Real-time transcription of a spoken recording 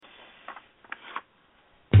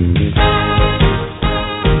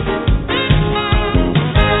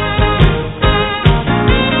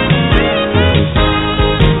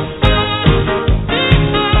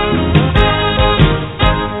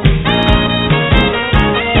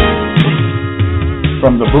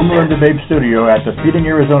From the Boomer and the Babe studio at the Feeding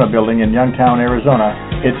Arizona building in Youngtown, Arizona,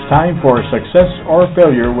 it's time for Success or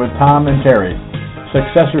Failure with Tom and Terry.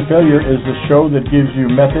 Success or Failure is the show that gives you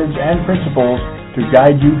methods and principles to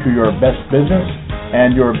guide you to your best business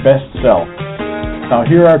and your best self. Now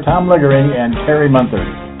here are Tom Loegering and Terry Munther.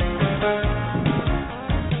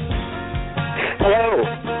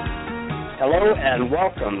 Hello and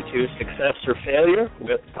welcome to Success or Failure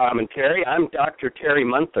with Tom and Terry. I'm Dr. Terry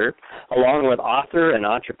Munther, along with author and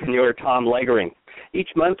entrepreneur Tom Loegering. Each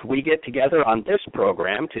month we get together on this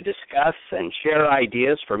program to discuss and share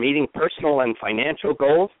ideas for meeting personal and financial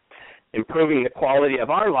goals, improving the quality of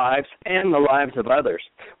our lives and the lives of others.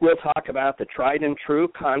 We'll talk about the tried and true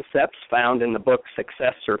concepts found in the book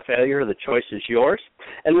Success or Failure, The Choice is Yours,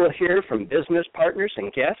 and we'll hear from business partners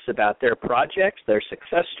and guests about their projects, their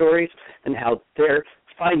success stories, and how they're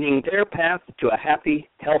finding their path to a happy,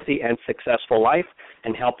 healthy, and successful life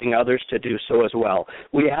and helping others to do so as well.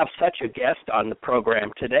 We have such a guest on the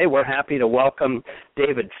program today. We're happy to welcome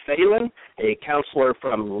David Phelan, a counselor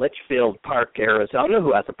from Litchfield Park, Arizona,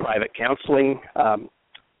 who has a private counseling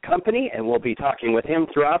company, and we'll be talking with him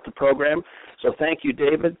throughout the program. So thank you,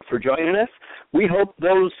 David, for joining us. We hope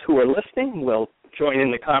those who are listening will join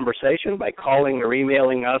in the conversation by calling or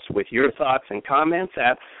emailing us with your thoughts and comments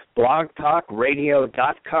at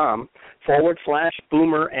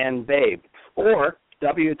blogtalkradio.com/boomerandbabe or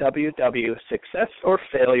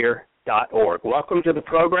www.successorfailure.org. Welcome to the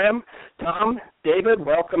program. Tom, David,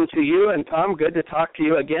 welcome to you. And Tom, good to talk to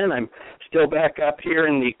you again. I'm still back up here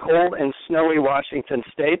in the cold and snowy Washington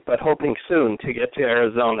State, but hoping soon to get to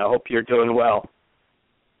Arizona. Hope you're doing well.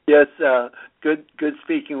 Yes, good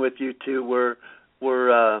speaking with you too. We're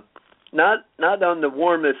not on the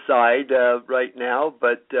warmest side right now,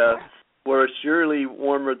 but we're surely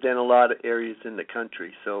warmer than a lot of areas in the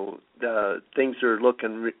country. So things are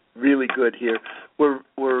looking really good here.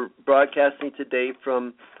 We're broadcasting today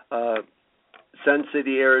from Sun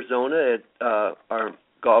City, Arizona, at our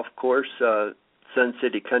golf course, Sun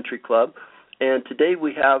City Country Club, and today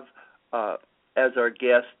we have as our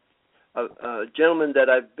guest a gentleman that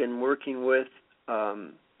I've been working with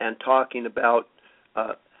and talking about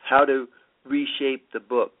how to reshape the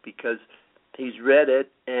book, because he's read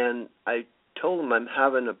it, and I told him I'm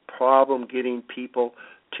having a problem getting people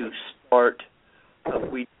to start.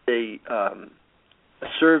 We did a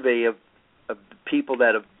survey of the people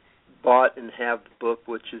that have bought and have the book,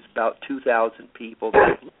 which is about 2,000 people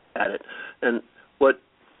that looked at it. And what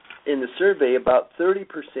in the survey, about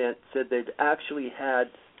 30% said they'd actually had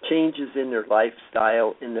changes in their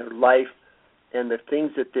lifestyle, in their life, and the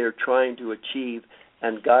things that they're trying to achieve,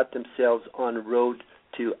 and got themselves on a road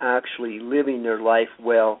to actually living their life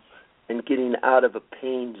well and getting out of a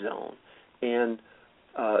pain zone. And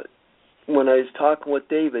when I was talking with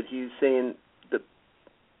David, he was saying the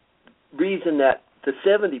reason that the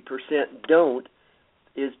 70% don't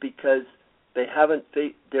is because they haven't,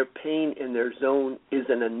 their pain in their zone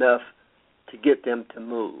isn't enough to get them to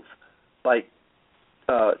move. Like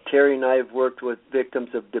Terry and I have worked with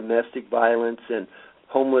victims of domestic violence and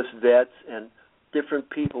homeless vets and different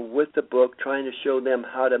people with the book, trying to show them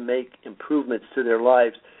how to make improvements to their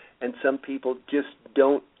lives, and some people just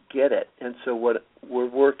don't get it. And so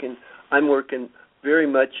I'm working very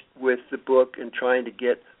much with the book and trying to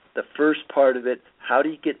get the first part of it. How do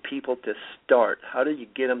you get people to start? How do you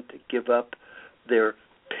get them to give up their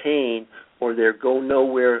pain or their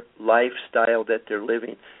go-nowhere lifestyle that they're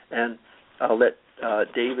living? And I'll let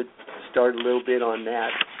David start a little bit on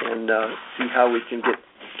that and see how we can get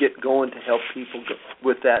going to help people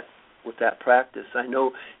with that practice. I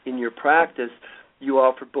know in your practice you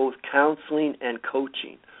offer both counseling and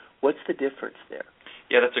coaching. What's the difference there?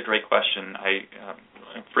 Yeah, that's a great question. I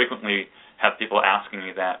frequently have people asking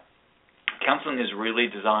me that. Counseling is really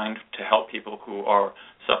designed to help people who are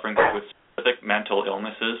suffering with specific mental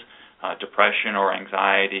illnesses, depression or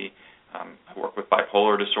anxiety. I work with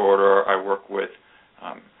bipolar disorder. I work with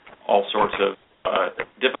all sorts of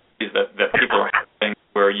difficulties that people are having,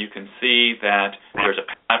 where you can see that there's a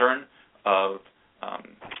pattern of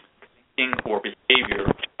thinking or behavior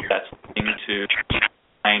that's leading to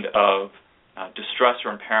kind of distress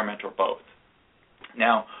or impairment or both.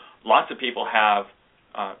 Now, lots of people have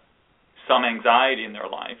some anxiety in their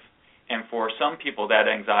life, and for some people that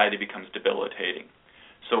anxiety becomes debilitating.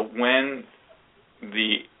 So when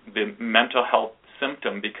the mental health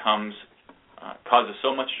symptom causes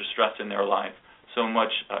so much distress in their life, so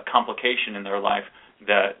much complication in their life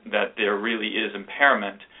that there really is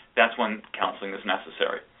impairment, that's when counseling is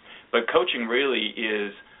necessary. But coaching really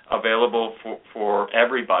is available for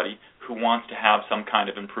everybody who wants to have some kind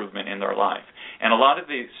of improvement in their life. And a lot of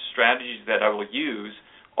the strategies that I will use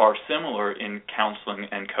are similar in counseling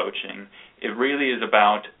and coaching. It really is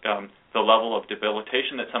about the level of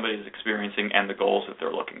debilitation that somebody is experiencing and the goals that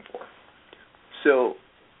they're looking for. So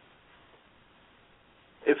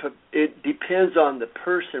it depends on the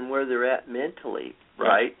person where they're at mentally,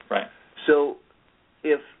 right? Right. So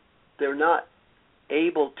if they're not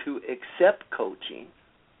able to accept coaching,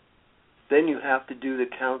 then you have to do the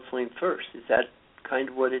counseling first. Is that kind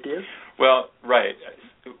of what it is? Well, right.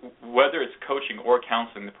 Whether it's coaching or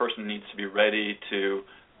counseling, the person needs to be ready to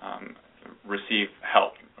receive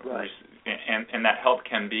help. Right. And that help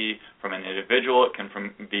can be from an individual, it can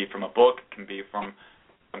be from a book, it can be from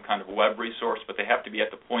some kind of web resource, but they have to be at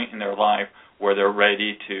the point in their life where they're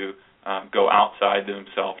ready to go outside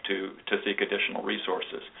themselves to seek additional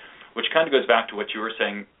resources, which kind of goes back to what you were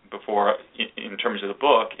saying before in terms of the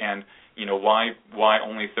book, and why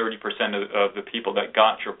only 30% of the people that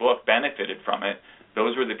got your book benefited from it.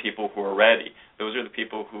 Those were the people who are ready. Those are the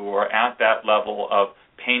people who are at that level of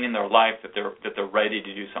pain in their life that they're ready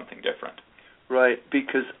to do something different. Right,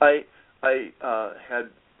 because I had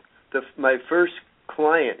my first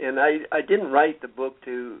client, and I didn't write the book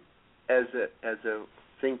as a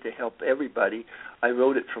thing to help everybody. I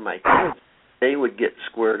wrote it for my kids. They would get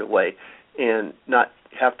squared away and not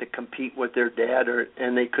have to compete with their dad,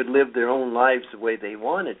 and they could live their own lives the way they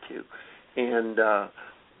wanted to. And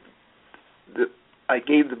I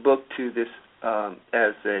gave the book to this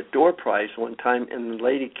as a door prize one time, and the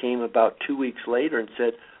lady came about 2 weeks later and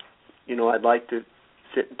said, I'd like to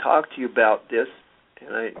sit and talk to you about this.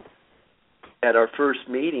 And at our first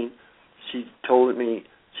meeting, she told me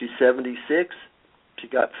she's 76, she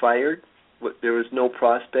got fired, there was no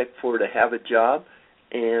prospect for her to have a job,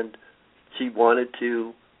 and she wanted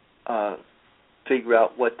to figure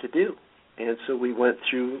out what to do. And so we went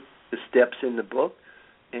through the steps in the book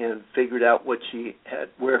and figured out what she had,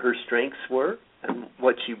 where her strengths were and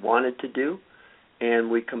what she wanted to do, and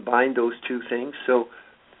we combined those two things. So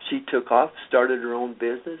she took off, started her own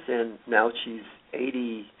business, and now she's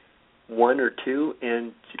 81 or 2,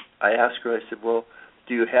 and I asked her, I said, well,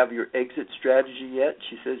 do you have your exit strategy yet?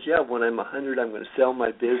 She says, yeah, when I'm 100, I'm going to sell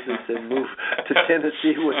my business and move to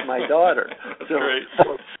Tennessee with my daughter. That's so great.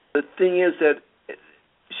 The thing is that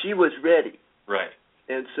she was ready. Right.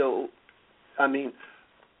 And so,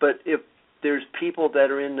 but if there's people that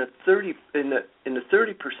are in the 30%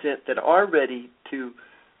 that are ready to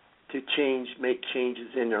change, make changes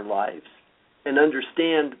in their lives, and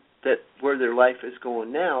understand that where their life is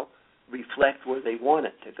going now reflect where they want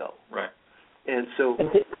it to go. Right. And so,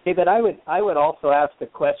 David, I would also ask the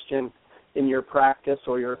question in your practice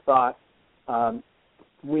or your thought.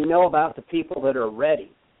 We know about the people that are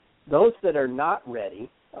ready. Those that are not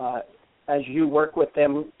ready, as you work with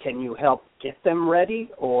them, can you help get them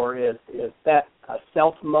ready, or is that a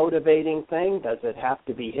self-motivating thing? Does it have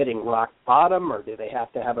to be hitting rock bottom, or do they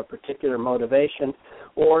have to have a particular motivation?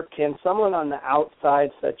 Or can someone on the outside,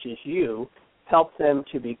 such as you, help them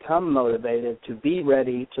to become motivated, to be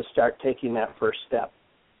ready to start taking that first step?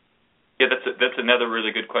 Yeah, that's another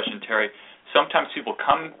really good question, Terry. Sometimes people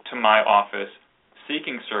come to my office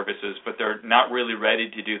seeking services, but they're not really ready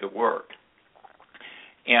to do the work.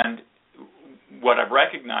 And what I've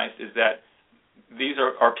recognized is that these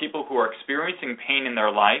are people who are experiencing pain in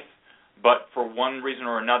their life, but for one reason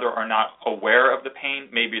or another are not aware of the pain.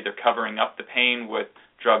 Maybe they're covering up the pain with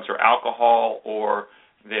drugs or alcohol, or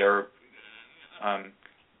they're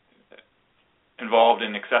involved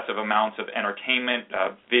in excessive amounts of entertainment,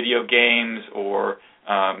 video games, or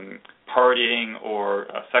partying, or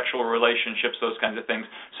sexual relationships, those kinds of things.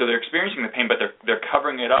 So they're experiencing the pain, but they're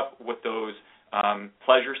covering it up with those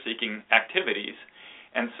pleasure-seeking activities.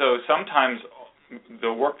 And so sometimes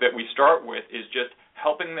the work that we start with is just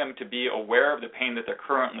helping them to be aware of the pain that they're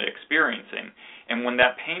currently experiencing. And when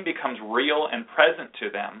that pain becomes real and present to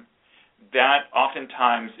them, that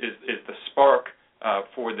oftentimes is the spark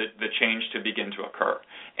for the change to begin to occur.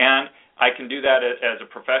 And I can do that as a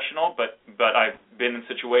professional, but I've been in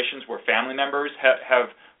situations where family members have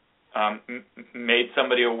made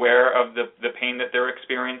somebody aware of the pain that they're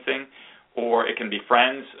experiencing, or it can be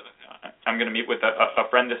friends. I'm going to meet with a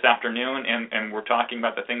friend this afternoon, and we're talking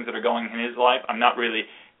about the things that are going in his life. I'm not really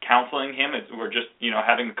counseling him. We're just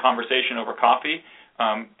having a conversation over coffee.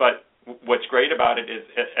 But what's great about it is,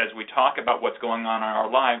 as we talk about what's going on in our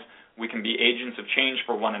lives, we can be agents of change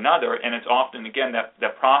for one another, and it's often, again,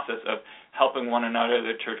 that process of helping one another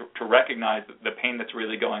to recognize the pain that's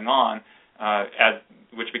really going on,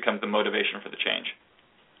 which becomes the motivation for the change.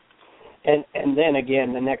 And then,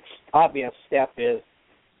 again, the next obvious step is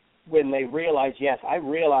when they realize, yes, I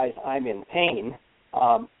realize I'm in pain,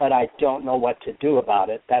 but I don't know what to do about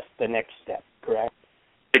it. That's the next step, correct?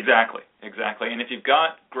 Exactly. And if you've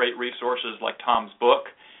got great resources like Tom's book,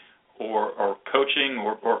 or coaching,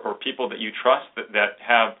 or people that you trust that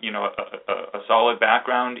have a solid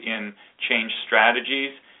background in change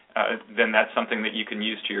strategies, then that's something that you can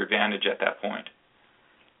use to your advantage at that point.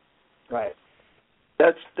 Right.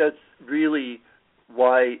 That's really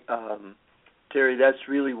why, Terry. That's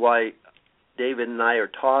really why David and I are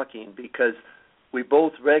talking, because we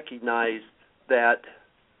both recognize that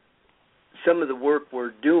some of the work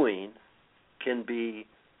we're doing can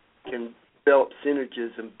develop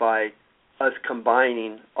synergism by us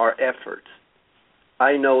combining our efforts.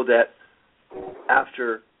 I know that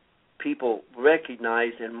after people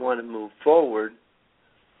recognize and want to move forward,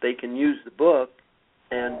 they can use the book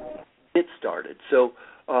and get started. So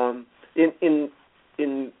in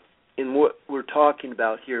what we're talking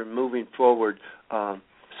about here, moving forward,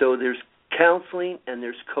 so there's counseling and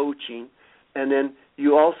there's coaching, and then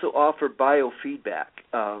you also offer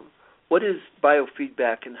biofeedback. What is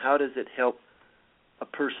biofeedback, and how does it help a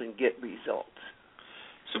person get results?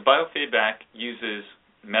 So biofeedback uses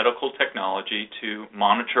medical technology to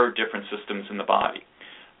monitor different systems in the body.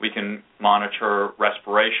 We can monitor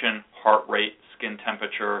respiration, heart rate, skin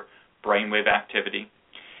temperature, brainwave activity.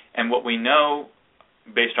 And what we know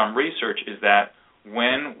based on research is that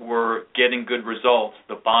when we're getting good results,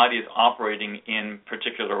 the body is operating in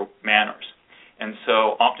particular manners. And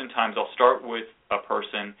so oftentimes I'll start with a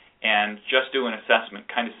person and just do an assessment,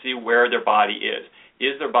 kind of see where their body is.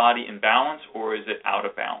 Is their body in balance, or is it out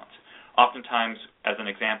of balance? Oftentimes, as an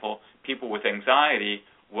example, people with anxiety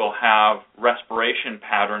will have respiration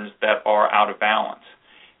patterns that are out of balance.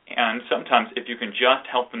 And sometimes if you can just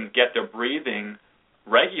help them get their breathing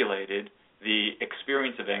regulated, the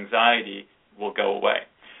experience of anxiety will go away.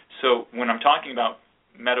 So when I'm talking about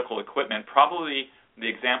medical equipment, probably the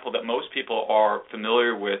example that most people are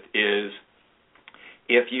familiar with is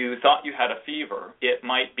if you thought you had a fever, it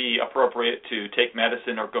might be appropriate to take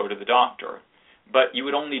medicine or go to the doctor. But you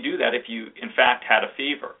would only do that if you, in fact, had a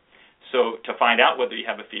fever. So to find out whether you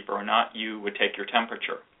have a fever or not, you would take your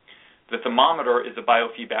temperature. The thermometer is a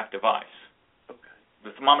biofeedback device. Okay.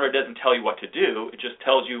 The thermometer doesn't tell you what to do. It just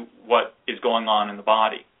tells you what is going on in the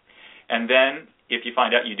body. And then if you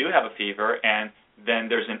find out you do have a fever, and then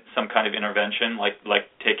there's some kind of intervention, like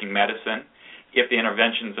taking medicine, if the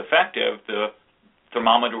intervention is effective, the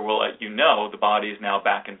thermometer will let you know the body is now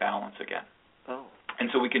back in balance again. Oh. And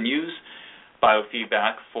so we can use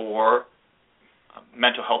biofeedback for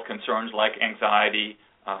mental health concerns like anxiety,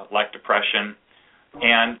 like depression,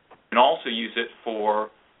 and can also use it for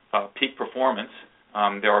peak performance.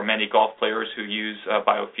 There are many golf players who use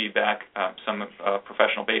biofeedback. Some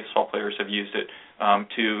professional baseball players have used it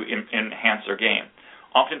to enhance their game.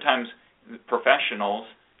 Oftentimes, professionals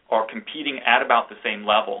are competing at about the same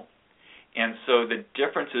level, and so the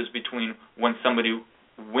differences between when somebody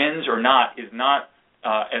wins or not is not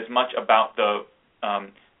as much about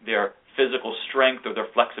their physical strength or their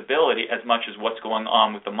flexibility as much as what's going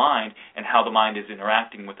on with the mind and how the mind is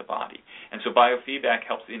interacting with the body. And so biofeedback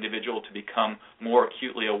helps the individual to become more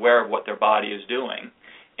acutely aware of what their body is doing,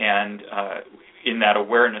 and in that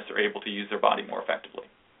awareness they're able to use their body more effectively.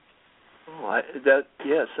 Oh,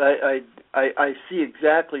 I see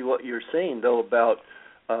exactly what you're saying, though, about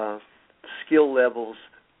skill levels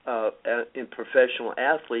in professional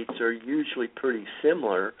athletes are usually pretty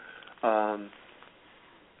similar.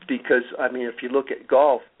 Because, I mean, if you look at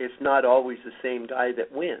golf, it's not always the same guy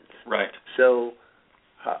that wins. Right. So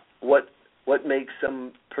what makes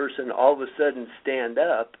some person all of a sudden stand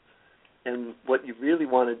up, and what you really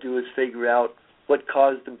want to do is figure out what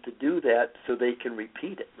caused them to do that so they can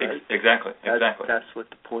repeat it, right? Exactly. That's what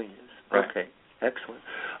the point is. Right. Okay, excellent.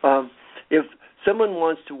 If someone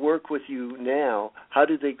wants to work with you now, how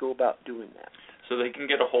do they go about doing that? So they can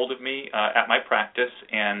get a hold of me at my practice,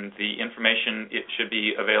 and the information, it should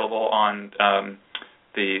be available on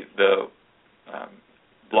the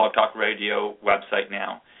Blog Talk Radio website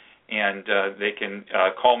now. And they can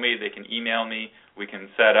call me, they can email me, we can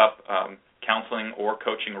set up counseling or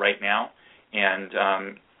coaching right now. And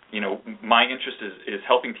my interest is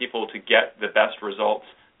helping people to get the best results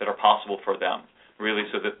that are possible for them, really,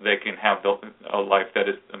 so that they can have a life that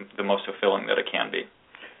is the most fulfilling that it can be.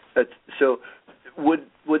 So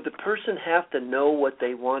would the person have to know what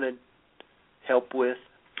they wanted help with?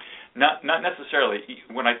 Not necessarily.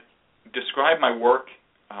 When I describe my work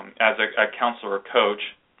as a counselor or coach,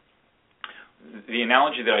 the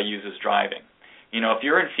analogy that I use is driving. If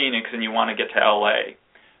you're in Phoenix and you want to get to LA,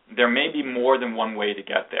 there may be more than one way to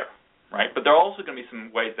get there. right? But there are also going to be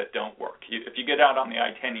some ways that don't work. If you get out on the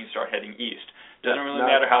I-10 and you start heading east, doesn't really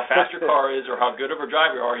matter how fast your car is or how good of a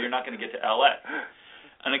driver you are, you're not going to get to L.A.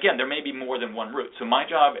 And again, there may be more than one route. So my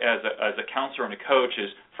job as a counselor and a coach is,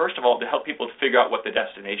 first of all, to help people to figure out what the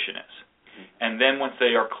destination is. And then once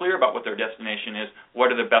they are clear about what their destination is,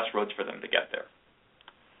 what are the best roads for them to get there?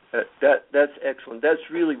 That's excellent. That's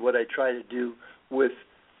really what I try to do with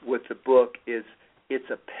the book. Is it's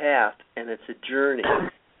a path and it's a journey,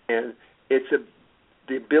 and it's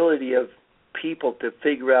the ability of people to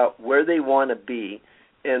figure out where they want to be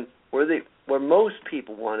and where most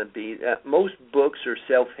people want to be. Most books or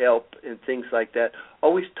self-help and things like that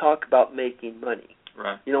always talk about making money.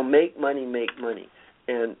 Right. Make money,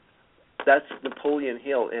 and that's Napoleon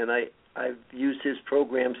Hill, and I've used his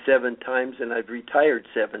program 7 times, and I've retired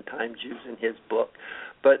 7 times using his book.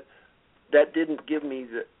 But that didn't give me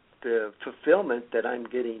the fulfillment that I'm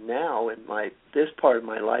getting now in this part of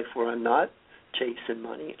my life where I'm not chasing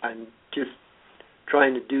money. I'm just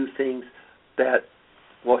trying to do things that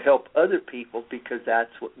will help other people because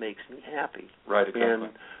that's what makes me happy. Right, exactly.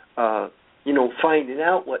 And, finding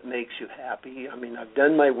out what makes you happy. I mean, I've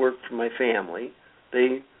done my work for my family.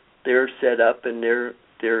 They're set up and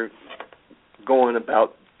they're going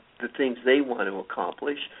about the things they want to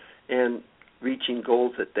accomplish and reaching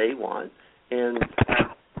goals that they want. And,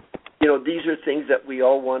 these are things that we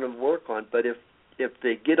all want to work on. But if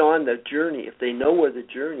they get on the journey, if they know where the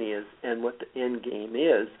journey is and what the end game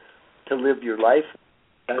is to live your life,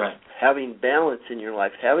 right. Having balance in your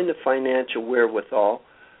life, having the financial wherewithal,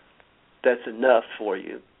 that's enough for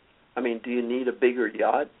you. I mean, do you need a bigger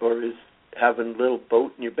yacht, or is having a little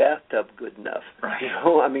boat in your bathtub good enough? Right.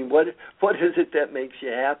 I mean, what is it that makes you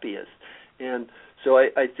happiest? And so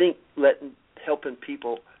I think helping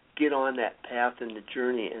people get on that path in the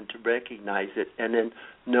journey and to recognize it, and then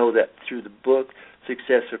know that through the book,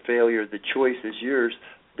 Success or Failure, the choice is yours.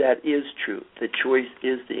 That is true. The choice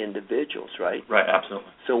is the individual's, right? Right,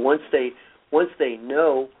 absolutely. So once they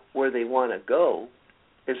know where they want to go,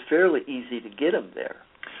 it's fairly easy to get them there.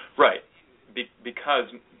 Right, because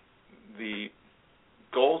the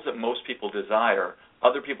goals that most people desire,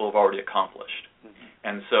 other people have already accomplished. Mm-hmm.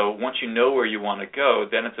 And so once you know where you want to go,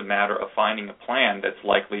 then it's a matter of finding a plan that's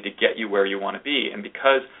likely to get you where you want to be. And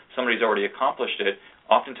because somebody's already accomplished it,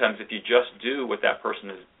 oftentimes if you just do what that person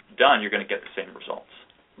has done, you're going to get the same results.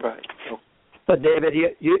 Right. But David,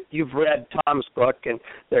 you've read Tom's book, and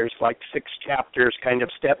there's like 6 chapters, kind of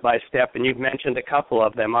step by step, and you've mentioned a couple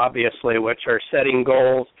of them, obviously, which are setting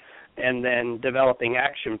goals and then developing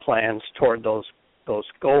action plans toward those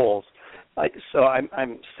goals. So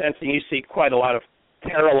I'm sensing you see quite a lot of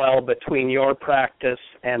parallel between your practice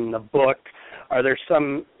and the book. Are there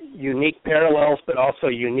some unique parallels, but also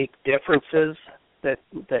unique differences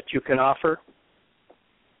that you can offer?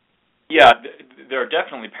 Yeah, there are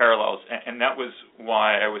definitely parallels, and that was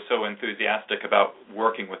why I was so enthusiastic about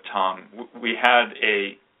working with Tom. We had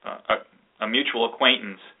a mutual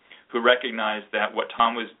acquaintance who recognized that what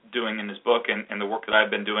Tom was doing in his book and the work that I've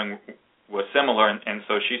been doing was similar, and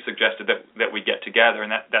so she suggested that we get together,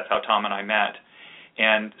 and that's how Tom and I met.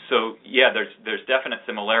 And so, yeah, there's definite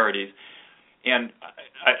similarities. And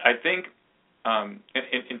I think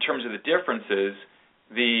in terms of the differences,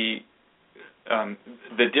 the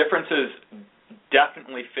differences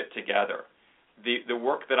definitely fit together. The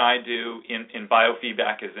work that I do in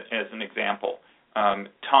biofeedback as an example,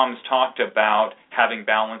 Tom's talked about having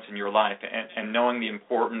balance in your life and knowing the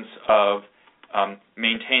importance of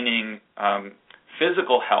maintaining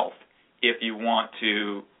physical health if you want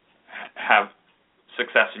to have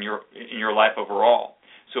success in your life overall.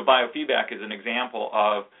 So biofeedback is an example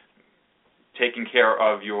of taking care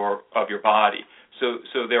of your body.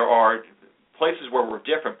 So there are places where we're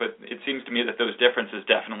different, but it seems to me that those differences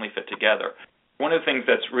definitely fit together. One of the things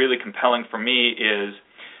that's really compelling for me is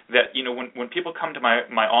that when people come to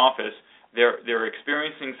my office, they're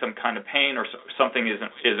experiencing some kind of pain or something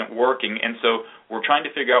isn't working, and so we're trying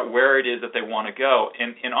to figure out where it is that they want to go.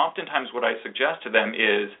 And oftentimes what I suggest to them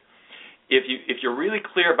is if you're really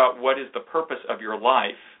clear about what is the purpose of your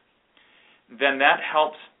life, then that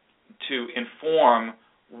helps to inform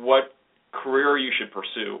what career you should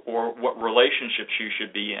pursue or what relationships you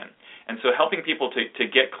should be in. And so helping people to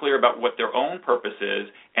get clear about what their own purpose is,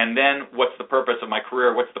 and then what's the purpose of my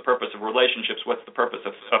career, what's the purpose of relationships, what's the purpose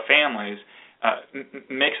of families,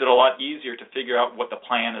 makes it a lot easier to figure out what the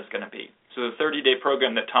plan is going to be. So the 30-day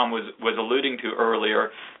program that Tom was alluding to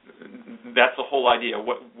earlier, that's the whole idea.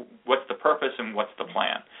 What's the purpose and what's the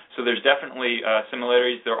plan? So there's definitely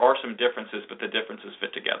similarities. There are some differences, but the differences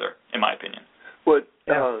fit together, in my opinion.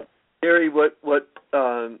 Gary, what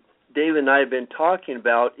Dave and I have been talking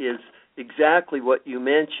about is exactly what you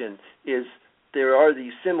mentioned, is there are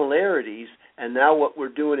these similarities, and now what we're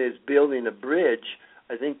doing is building a bridge.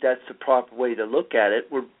 I think that's the proper way to look at it.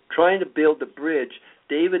 We're trying to build a bridge.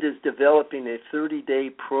 David is developing a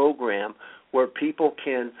 30-day program where people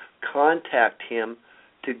can contact him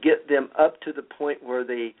to get them up to the point where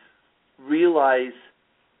they realize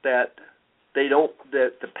that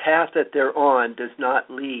that the path that they're on does not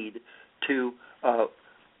lead to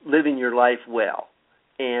living your life well.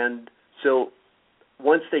 And so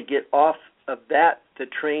once they get off of the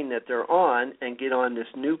train that they're on, and get on this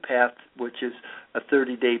new path, which is a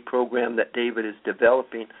 30-day program that David is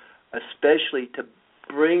developing, especially to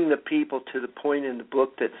bring the people to the point in the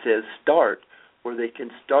book that says start, where they can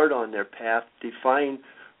start on their path, define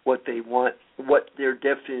what they want, what their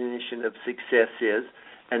definition of success is,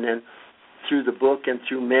 and then through the book and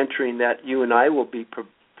through mentoring that you and I will be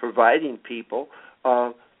providing people,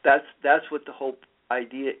 that's what the whole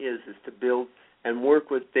idea is to build and work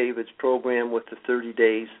with David's program with the 30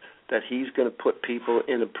 days, that he's going to put people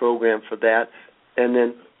in a program for that, and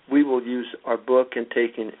then we will use our book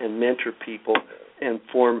and mentor people and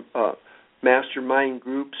form mastermind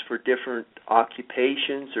groups for different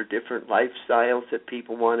occupations or different lifestyles that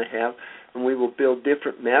people want to have, and we will build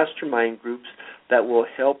different mastermind groups that will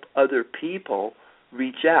help other people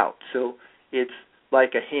reach out. So it's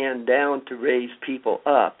like a hand down to raise people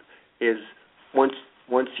up, is once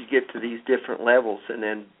you get to these different levels, and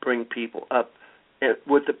then bring people up, and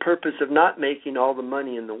with the purpose of not making all the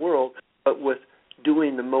money in the world, but with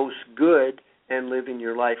doing the most good and living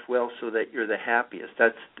your life well so that you're the happiest.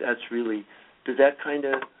 That's really, does that kind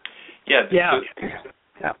of... Yeah.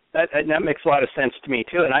 That makes a lot of sense to me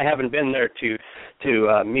too. And I haven't been there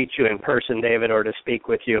to meet you in person, David, or to speak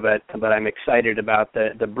with you, but I'm excited about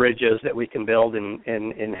the bridges that we can build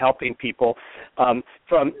in helping people.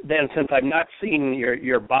 From then, since I've not seen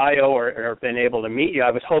your bio or been able to meet you,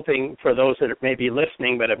 I was hoping for those that may be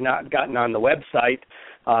listening but have not gotten on the website,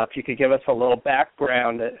 if you could give us a little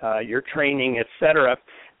background, your training, et cetera.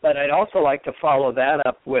 But I'd also like to follow that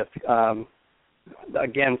up with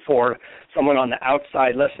again, for someone on the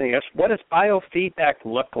outside listening, what does biofeedback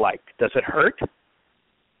look like? Does it hurt?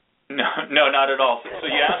 No, not at all. So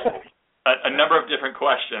you asked a number of different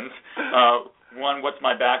questions. One, what's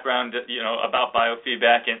my background, about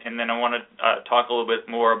biofeedback, and then I want to talk a little bit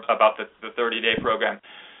more about the 30-day program.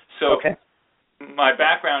 So okay. My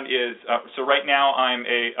background is, so right now I'm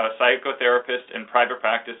a psychotherapist in private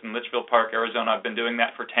practice in Litchfield Park, Arizona. I've been doing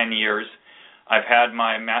that for 10 years. I've had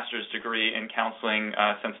my master's degree in counseling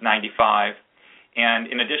since '95, and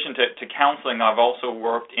in addition to counseling, I've also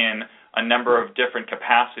worked in a number of different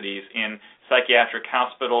capacities in psychiatric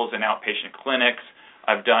hospitals and outpatient clinics.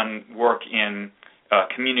 I've done work in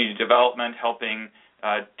community development, helping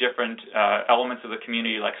different elements of the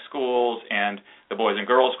community like schools and the Boys and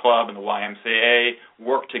Girls Club and the YMCA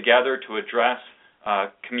work together to address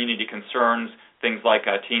community concerns, things like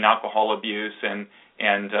teen alcohol abuse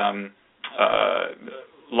and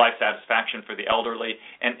life satisfaction for the elderly.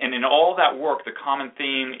 And in all that work, the common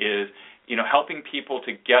theme is, helping people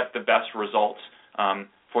to get the best results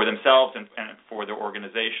for themselves and for their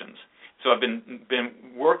organizations. So I've been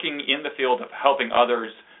working in the field of helping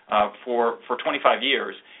others for 25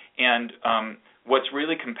 years. And what's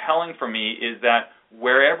really compelling for me is that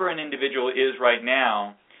wherever an individual is right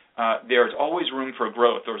now, there's always room for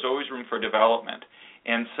growth. There's always room for development.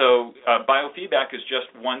 And so biofeedback is just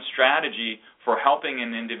one strategy for helping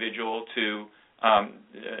an individual to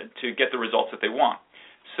get the results that they want.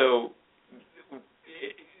 So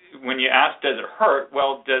when you ask, does it hurt?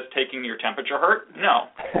 Well, does taking your temperature hurt? No.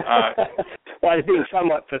 Well, I was being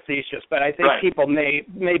somewhat facetious, but I think right. People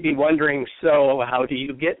may be wondering, so how do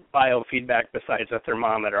you get biofeedback besides a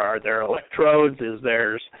thermometer? Are there electrodes?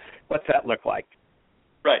 What's that look like?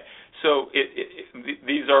 Right. So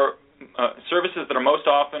these are services that are most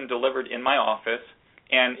often delivered in my office,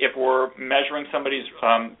 and if we're measuring somebody's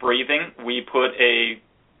breathing, we put a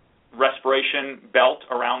respiration belt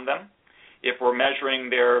around them. If we're measuring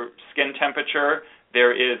their skin temperature, there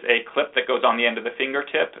is a clip that goes on the end of the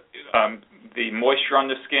fingertip. The moisture on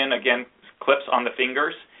the skin, again, clips on the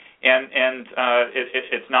fingers, and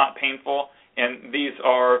it's not painful. And these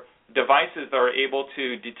are devices that are able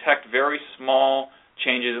to detect very small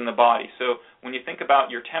changes in the body. So when you think about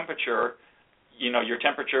your temperature, your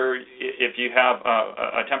temperature, if you have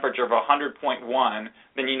a temperature of 100.1,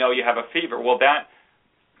 then you have a fever. Well, that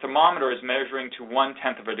thermometer is measuring to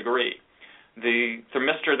 1/10 of a degree. The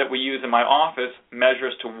thermistor that we use in my office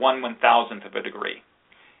measures to 1/1000th of a degree.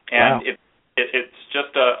 And wow. It's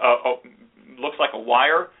just looks like a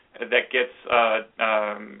wire that gets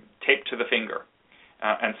taped to the finger.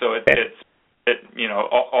 and so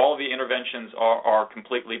all the interventions are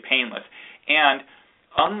completely painless. And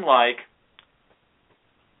unlike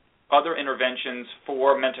other interventions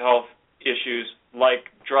for mental health issues like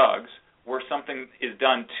drugs, where something is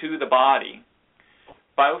done to the body,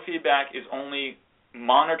 biofeedback is only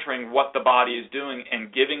monitoring what the body is doing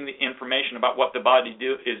and giving the information about what the body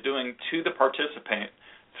is doing to the participant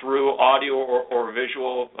through audio or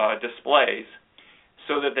visual displays,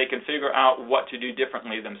 so that they can figure out what to do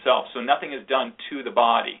differently themselves. So nothing is done to the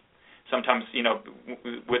body. Sometimes,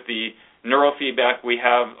 with the neurofeedback, we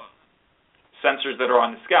have sensors that are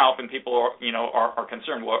on the scalp, and people are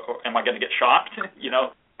concerned. Well, am I going to get shocked?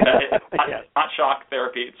 It's not shock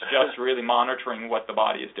therapy. It's just really monitoring what the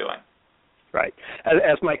body is doing. Right.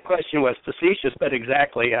 As my question was facetious, but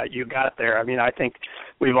exactly, you got there. I mean, I think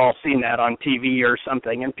we've all seen that on TV or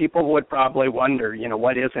something, and people would probably wonder,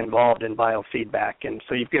 what is involved in biofeedback. And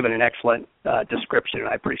so you've given an excellent description, and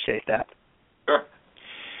I appreciate that. Sure.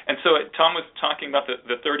 And so Tom was talking about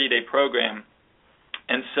the 30-day program.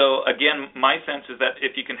 And so, again, my sense is that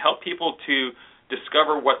if you can help people to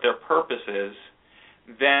discover what their purpose is,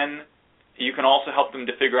 then you can also help them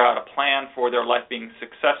to figure out a plan for their life being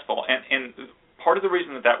successful. And part of the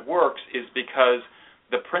reason that works is because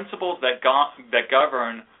the principles that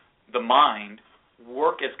govern the mind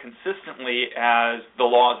work as consistently as the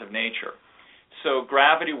laws of nature. So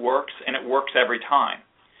gravity works, and it works every time.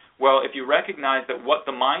 Well, if you recognize that what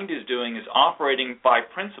the mind is doing is operating by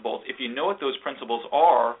principles, if you know what those principles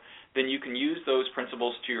are, then you can use those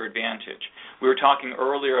principles to your advantage. We were talking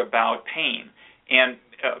earlier about pain, and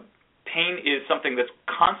pain is something that's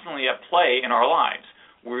constantly at play in our lives.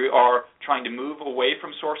 We are trying to move away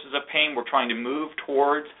from sources of pain. We're trying to move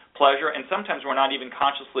towards pleasure, and sometimes we're not even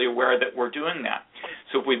consciously aware that we're doing that.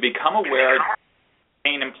 So if we become aware that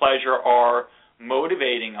pain and pleasure are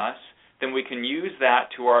motivating us, then we can use that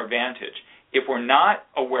to our advantage. If we're not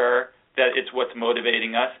aware that it's what's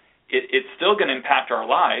motivating us, it's still going to impact our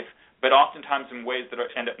life, but oftentimes in ways that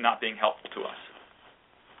end up not being helpful to us.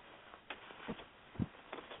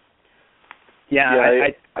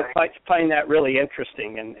 I find that really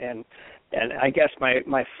interesting, and I guess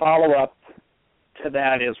my follow-up to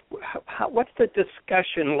that is, what's the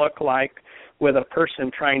discussion look like with a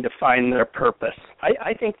person trying to find their purpose?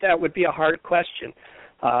 I think that would be a hard question,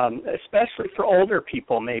 especially for older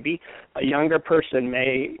people. Maybe a younger person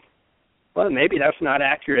maybe that's not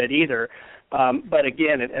accurate either. But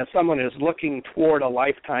again, as someone who's looking toward a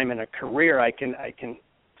lifetime and a career, I can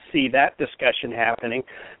see that discussion happening.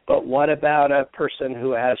 But what about a person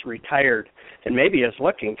who has retired and maybe is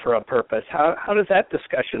looking for a purpose? How does that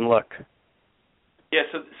discussion look? Yeah,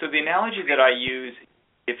 so the analogy that I use,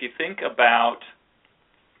 if you think about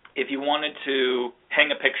if you wanted to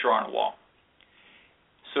hang a picture on a wall.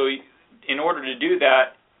 So in order to do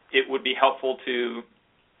that, it would be helpful to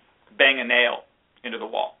bang a nail into the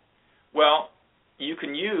wall. Well, you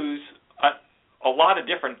can use a lot of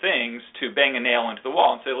different things to bang a nail into the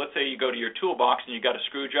wall. And so let's say you go to your toolbox and you've got a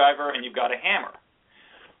screwdriver and you've got a hammer.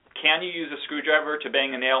 Can you use a screwdriver to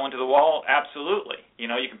bang a nail into the wall? Absolutely. You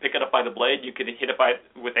can pick it up by the blade. You could hit it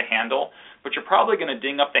with a handle, but you're probably going to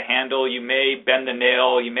ding up the handle. You may bend the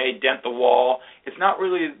nail. You may dent the wall. It's not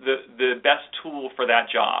really the best tool for that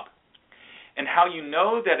job. And how you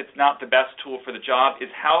know that it's not the best tool for the job is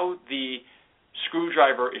how the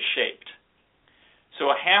screwdriver is shaped. So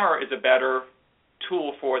a hammer is a better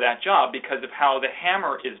tool for that job because of how the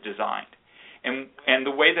hammer is designed. And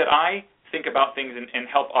the way that I think about things and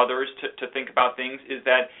help others to think about things is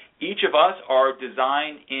that each of us are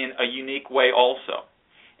designed in a unique way also.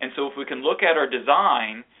 And so if we can look at our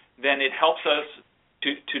design, then it helps us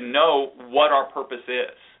to know what our purpose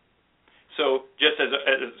is. So just as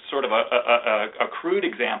a sort of a crude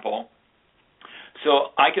example,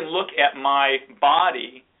 so I can look at my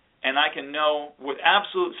body and I can know with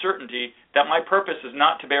absolute certainty that my purpose is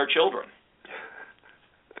not to bear children.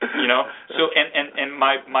 So and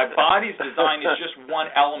my body's design is just one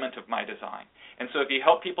element of my design. And so if you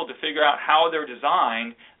help people to figure out how they're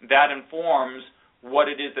designed, that informs what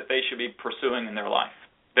it is that they should be pursuing in their life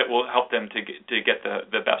that will help them to get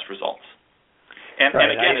the best results. And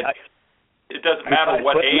again, it doesn't matter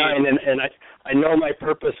what age. And I know my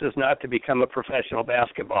purpose is not to become a professional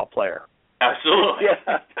basketball player. Absolutely.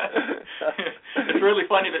 Yeah. It's really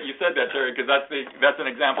funny that you said that, Terry, because that's an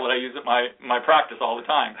example that I use at my practice all the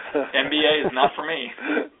time. MBA is not for me.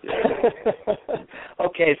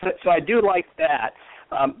 Okay, so I do like that.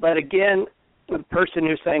 But again, the person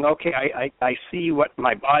who's saying, okay, I see what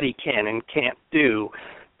my body can and can't do,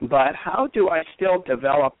 but how do I still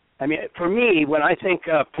develop? I mean, for me, when I think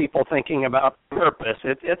of people thinking about purpose,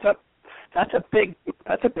 it's a That's a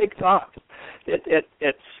big thought.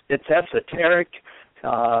 It's esoteric.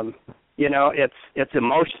 It's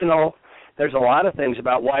emotional. There's a lot of things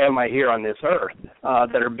about why am I here on this earth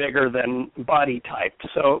that are bigger than body type.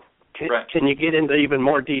 So can you get into even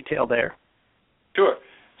more detail there? Sure.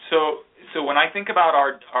 So when I think about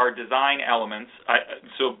our design elements,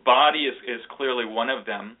 so body is clearly one of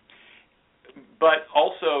them. But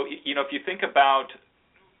also, if you think about,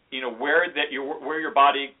 where your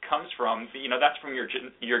body comes from, that's from your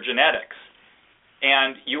genetics,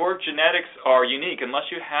 and your genetics are unique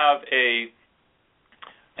unless you have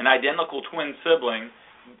an identical twin sibling.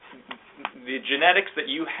 The genetics that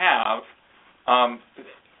you have, of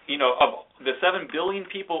the 7 billion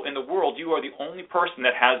people in the world, you are the only person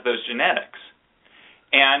that has those genetics.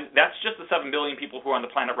 And that's just the 7 billion people who are on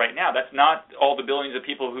the planet right now. That's not all the billions of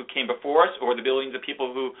people who came before us or the billions of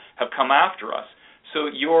people who have come after us.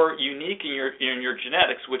 So you're unique in your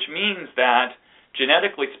genetics, which means that,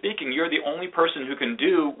 genetically speaking, you're the only person who can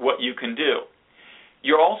do what you can do.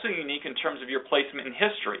 You're also unique in terms of your placement in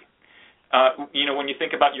history. When you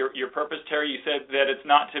think about your purpose, Terry, you said that it's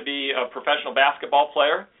not to be a professional basketball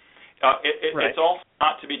player. It's also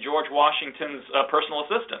not to be George Washington's personal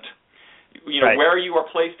assistant. Where you are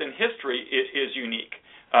placed in history is unique.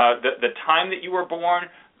 The time that you were born,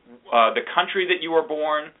 the country that you were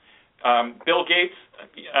born. Bill Gates,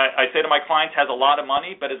 I say to my clients, has a lot of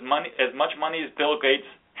money, but as much money as Bill Gates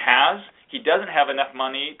has, he doesn't have enough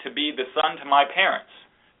money to be the son to my parents,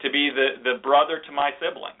 to be the brother to my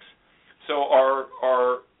siblings. So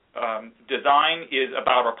our design is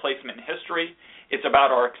about our placement in history. It's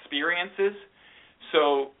about our experiences.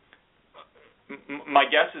 So my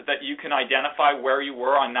guess is that you can identify where you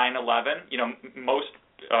were on 9/11. Most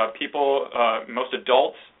people, most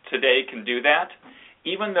adults today can do that.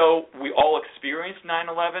 Even though we all experienced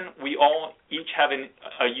 9/11, we all each have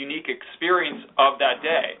a unique experience of that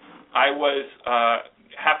day. I was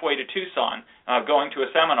halfway to Tucson going to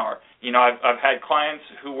a seminar. I've had clients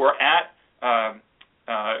who were at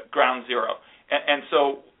Ground Zero. And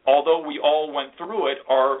so although we all went through it,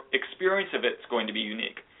 our experience of it is going to be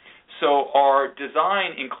unique. So our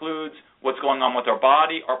design includes what's going on with our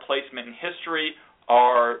body, our placement in history,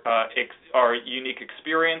 our unique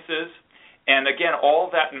experiences, and again, all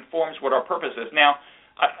of that informs what our purpose is. Now,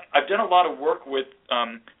 I've done a lot of work with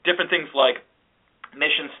different things like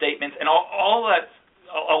mission statements, and all that.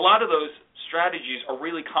 A lot of those strategies are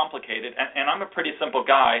really complicated, and I'm a pretty simple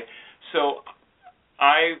guy, so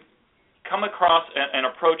I've come across an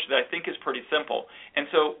approach that I think is pretty simple. And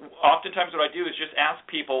so oftentimes what I do is just ask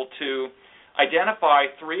people to identify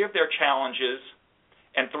 3 of their challenges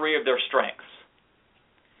and 3 of their strengths.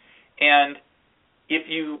 And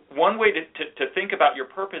one way to think about your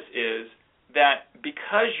purpose is that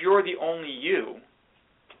because you're the only you,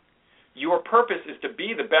 your purpose is to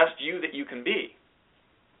be the best you that you can be.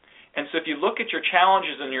 And so if you look at your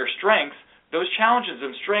challenges and your strengths, those challenges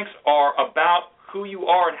and strengths are about who you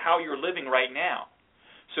are and how you're living right now.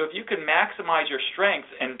 So if you can maximize your strengths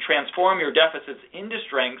and transform your deficits into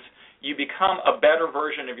strengths, you become a better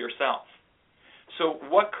version of yourself. So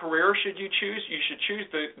what career should you choose? You should choose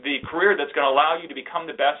the career that's going to allow you to become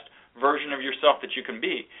the best version of yourself that you can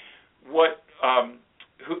be.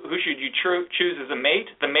 Who should you choose as a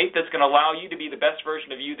mate? The mate that's going to allow you to be the best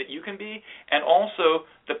version of you that you can be, and also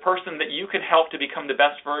the person that you can help to become the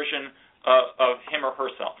best version of him or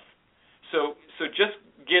herself. So just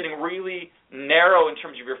getting really narrow in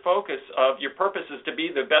terms of your focus of your purpose is to be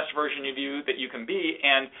the best version of you that you can be,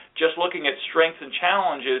 and just looking at strengths and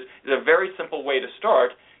challenges is a very simple way to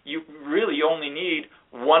start. You really only need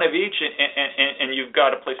one of each, and you've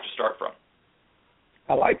got a place to start from.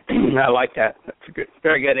 I like that. That's a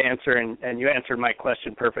very good answer, and you answered my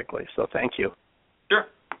question perfectly, so thank you. Sure.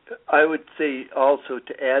 I would say also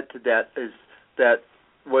to add to that is that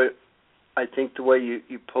what I think the way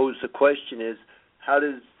you pose the question is how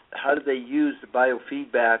do they use the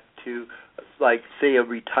biofeedback to, like, say, a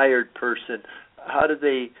retired person? How do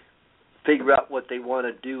they figure out what they want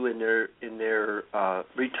to do in their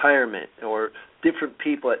retirement, or different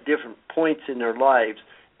people at different points in their lives,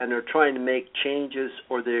 and they're trying to make changes,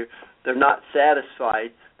 or they're not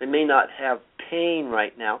satisfied. They may not have pain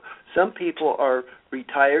right now. Some people are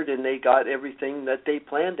retired and they got everything that they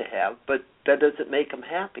plan to have, but that doesn't make them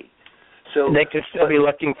happy. So they could still be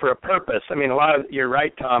looking for a purpose. I mean, you're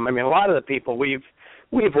right, Tom. I mean, a lot of the people we've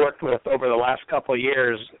worked with over the last couple of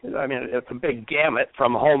years, I mean, it's a big gamut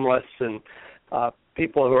from homeless and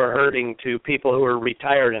people who are hurting to people who are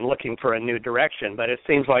retired and looking for a new direction. But it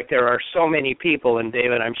seems like there are so many people, and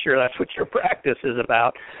David, I'm sure that's what your practice is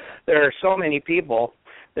about. There are so many people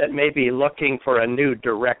that may be looking for a new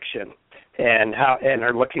direction. and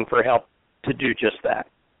are looking for help to do just that.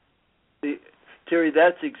 Terry,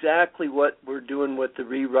 that's exactly what we're doing with the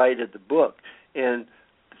rewrite of the book. And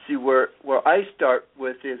see, where I start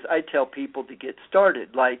with is I tell people to get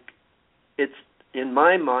started. Like, it's, in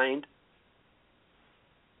my mind,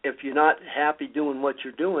 if you're not happy doing what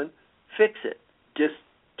you're doing, fix it. Just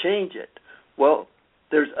change it. Well,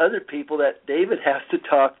 there's other people that David has to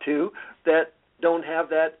talk to that don't have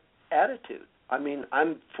that attitude. I mean,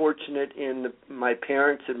 I'm fortunate in my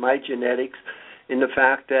parents and my genetics in the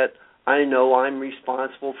fact that I know I'm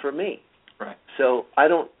responsible for me. Right. So I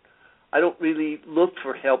don't really look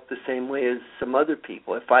for help the same way as some other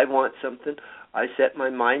people. If I want something, I set my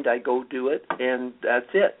mind, I go do it, and that's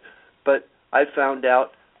it. But I found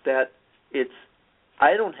out that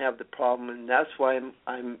I don't have the problem, and that's why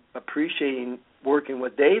I'm appreciating working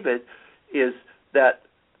with David, is that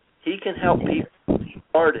he can help people get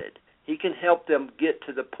started. He can help them get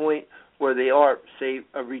to the point where they are, say,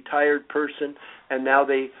 a retired person, and now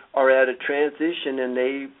they are at a transition, and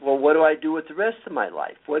what do I do with the rest of my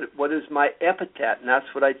life? What is my epitaph? And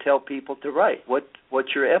that's what I tell people to write.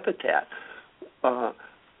 What's your epitaph?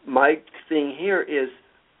 My thing here is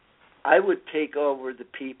I would take over the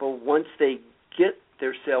people once they get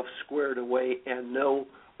themselves squared away and know,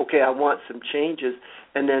 okay, I want some changes.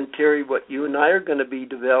 And then, Terry, what you and I are going to be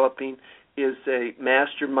developing is a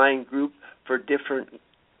mastermind group for different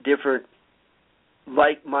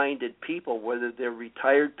like-minded people, whether they're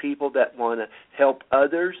retired people that want to help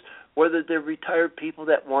others, whether they're retired people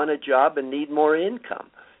that want a job and need more income,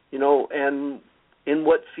 and in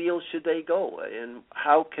what field should they go, and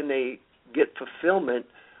how can they get fulfillment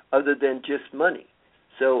other than just money.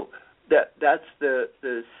 So that's the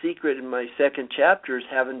secret in my second chapter, is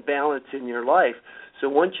having balance in your life. So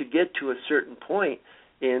once you get to a certain point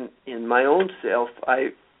in my own self,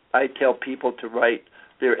 I tell people to write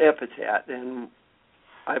their epitaph, and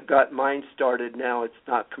I've got mine started now. It's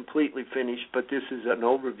not completely finished, but this is an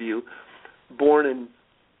overview. Born in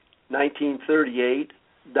 1938,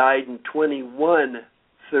 died in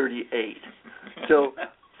 2138. So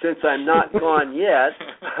since I'm not gone yet,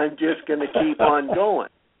 I'm just going to keep on going.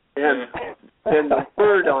 And then the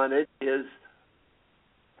word on it is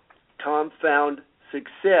Tom found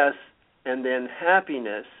success and then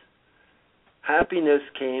happiness. Happiness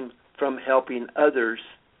came from helping others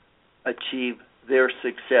achieve their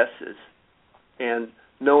successes. And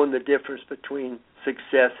knowing the difference between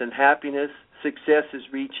success and happiness, success is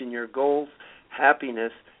reaching your goals.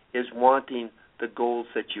 Happiness is wanting the goals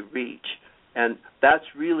that you reach. And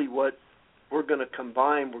that's really what we're going to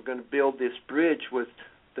combine. We're going to build this bridge with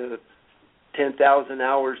the 10,000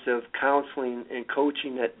 hours of counseling and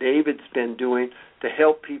coaching that David's been doing to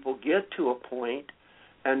help people get to a point.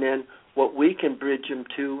 And then what we can bridge them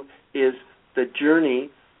to is the journey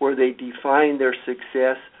where they define their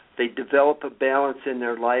success, they develop a balance in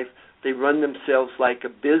their life, they run themselves like a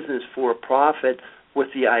business for a profit,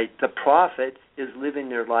 with the profit is living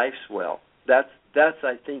their lives well. That's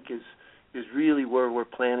I think is really where we're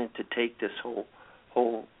planning to take this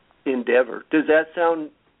whole endeavor. Does that sound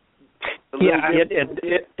a little bit?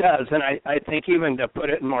 It does, and I think even to put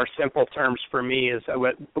it in more simple terms for me is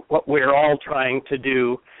what we're all trying to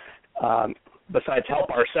do, besides help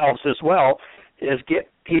ourselves as well, is get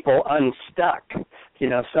people unstuck.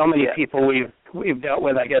 So many people we've dealt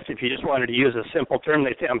with, I guess if you just wanted to use a simple term,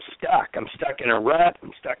 they say, I'm stuck. I'm stuck in a rut.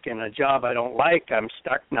 I'm stuck in a job I don't like. I'm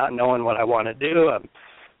stuck not knowing what I want to do,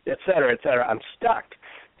 et cetera, et cetera. I'm stuck.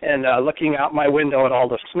 And looking out my window at all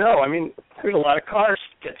the snow, I mean, there's a lot of cars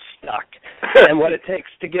get stuck. And what it takes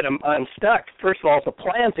to get them unstuck, first of all, is a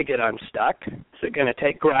plan to get unstuck. Is it going to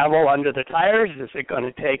take gravel under the tires? Is it going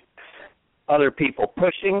to take other people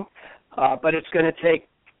pushing? But it's going to take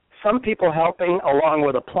some people helping along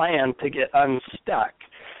with a plan to get unstuck.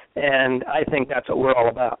 And I think that's what we're all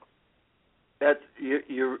about.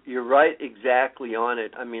 You're right exactly on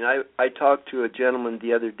it. I mean, I talked to a gentleman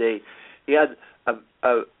the other day. He had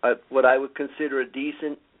what I would consider a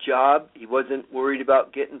decent job. He wasn't worried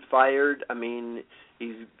about getting fired. I mean,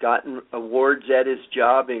 he's gotten awards at his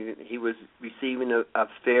job, and he was receiving a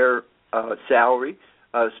fair salary,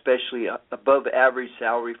 especially above average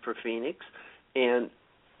salary for Phoenix. And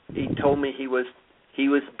he told me he was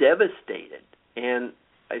devastated. And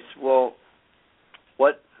I said, well,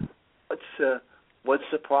 what's the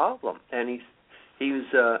problem? And he was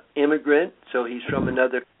an immigrant, so he's from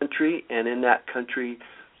another country, and in that country,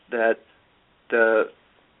 that the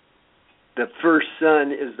first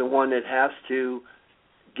son is the one that has to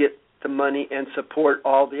get the money and support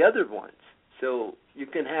all the other ones. So you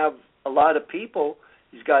can have a lot of people.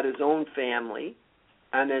 He's got his own family,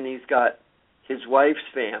 and then he's got his wife's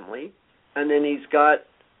family, and then he's got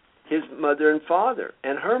his mother and father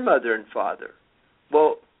and her mother and father.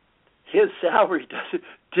 Well, his salary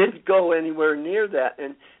didn't go anywhere near that,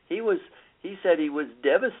 and he said he was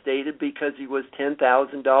devastated because he was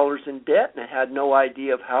 $10,000 in debt and had no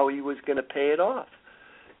idea of how he was going to pay it off.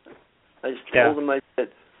 I just told him, I said,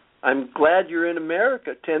 I'm glad you're in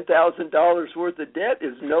America. $10,000 worth of debt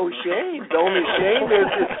is no shame. The only shame is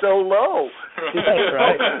it's so low. That's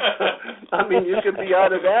right. I mean, you could be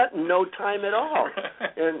out of that in no time at all.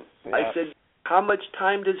 And I said, how much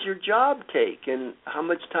time does your job take? And how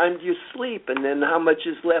much time do you sleep? And then how much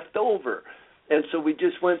is left over? And so we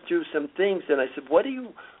just went through some things. And I said, what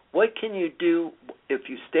can you do if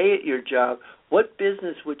you stay at your job? What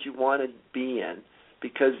business would you want to be in?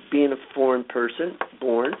 Because being a foreign person,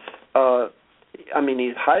 born,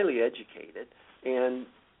 he's highly educated, and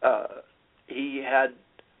he had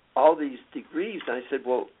all these degrees. And I said,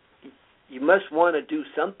 well, you must want to do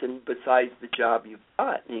something besides the job you've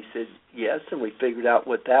got. And he said, yes, and we figured out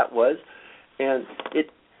what that was. And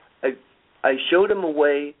I showed him a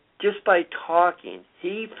way just by talking.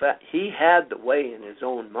 He had the way in his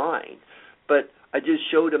own mind, but I just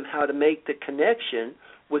showed him how to make the connection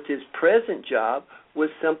with his present job was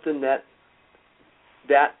something that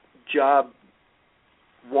job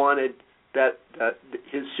wanted, that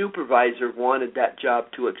his supervisor wanted that job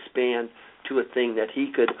to expand to a thing that he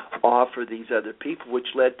could offer these other people, which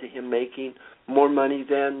led to him making more money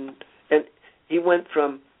than, and he went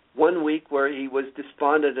from 1 week where he was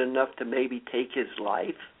despondent enough to maybe take his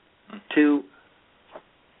life to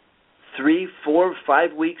 3, 4,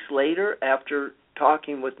 5 weeks later, after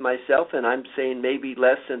talking with myself, and I'm saying maybe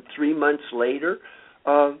less than 3 months later,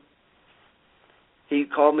 he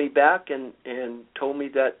called me back and told me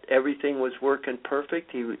that everything was working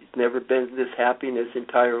perfect. He's never been this happy in his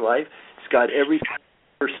entire life. He's got every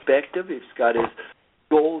perspective. He's got his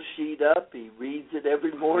goal sheet up. He reads it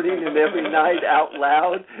every morning and every night out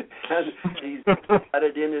loud. And he's got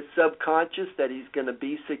it in his subconscious that he's going to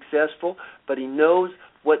be successful. But he knows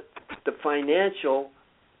what the financial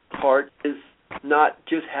part is, not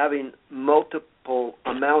just having multiple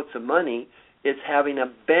amounts of money. It's having a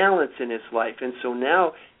balance in his life. And so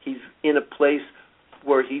now he's in a place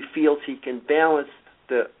where he feels he can balance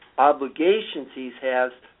the obligations he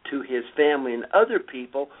has to his family and other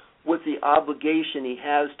people with the obligation he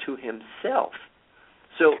has to himself.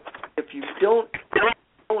 So if you don't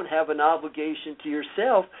have an obligation to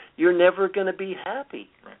yourself, you're never going to be happy.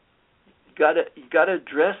 Right. You got to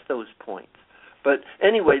address those points. But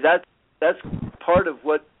anyway, that's part of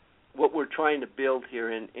what we're trying to build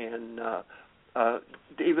here. And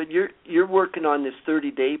David, you're working on this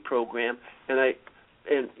 30-day program, and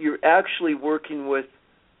you're actually working with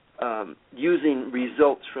using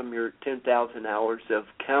results from your 10,000 hours of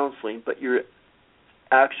counseling, but you're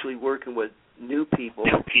actually working with new people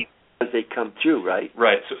as they come through, right?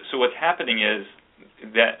 Right. So what's happening is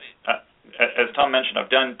that, as Tom mentioned, I've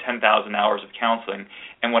done 10,000 hours of counseling,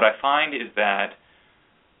 and what I find is that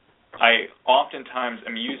I oftentimes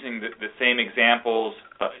am using the same examples,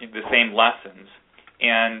 the same lessons,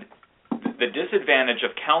 and the disadvantage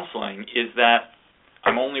of counseling is that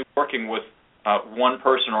I'm only working with one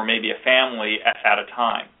person or maybe a family at a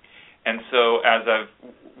time. And so as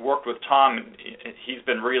I've worked with Tom, he's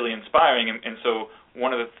been really inspiring, and so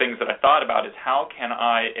one of the things that I thought about is how can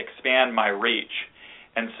I expand my reach?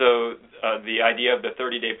 And so the idea of the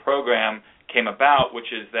 30-day program came about,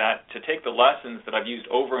 which is that to take the lessons that I've used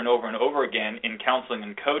over and over and over again in counseling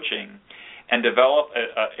and coaching and develop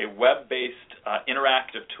a web-based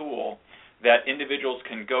interactive tool that individuals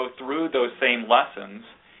can go through those same lessons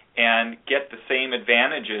and get the same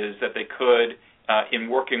advantages that they could in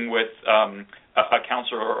working with a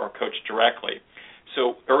counselor or coach directly.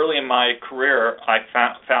 So early in my career, I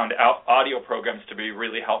found audio programs to be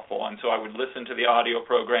really helpful, and so I would listen to the audio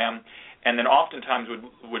program and then oftentimes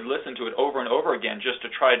would listen to it over and over again just to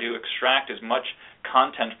try to extract as much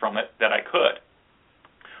content from it that I could.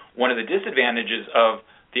 One of the disadvantages of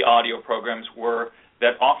the audio programs were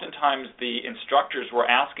that oftentimes the instructors were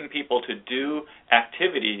asking people to do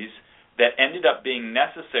activities that ended up being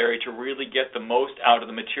necessary to really get the most out of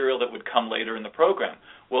the material that would come later in the program.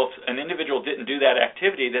 Well, if an individual didn't do that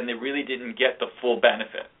activity, then they really didn't get the full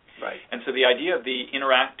benefit. Right. And so the idea of the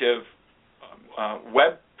interactive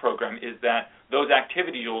web program is that those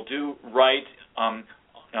activities you'll do right on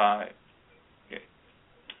the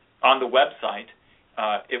website.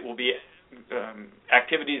 It will be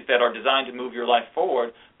activities that are designed to move your life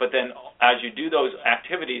forward, but then as you do those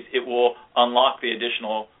activities, it will unlock the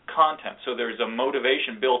additional content. So there's a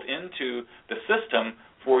motivation built into the system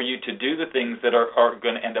for you to do the things that are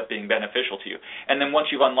going to end up being beneficial to you. And then once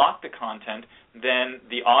you've unlocked the content, then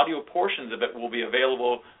the audio portions of it will be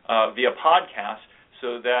available via podcast,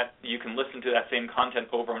 so that you can listen to that same content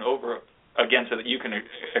over and over again, so that you can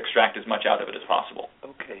extract as much out of it as possible.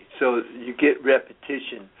 Okay, so you get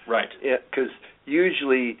repetition. Right. Because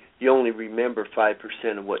usually you only remember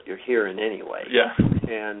 5% of what you're hearing anyway. Yeah.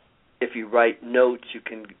 And if you write notes, you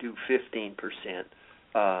can do 15%.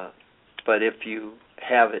 But if you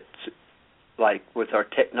have it, like with our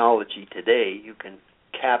technology today, you can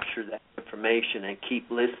capture that information and keep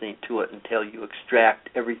listening to it until you extract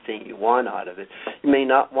everything you want out of it. You may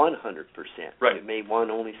not want 100%. Right. You may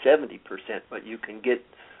want only 70%, but you can get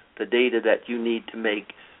the data that you need to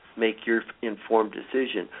make your informed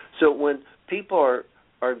decision. So when people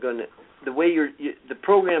are going to, the way the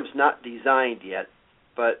program's not designed yet,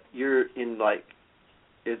 but you're in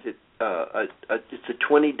it's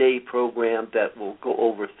a 20-day program that will go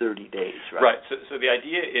over 30 days, right? Right. So the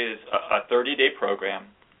idea is a 30-day program,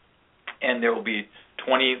 and there will be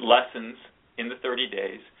 20 lessons in the 30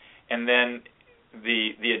 days, and then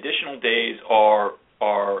the additional days are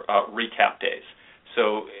recap days.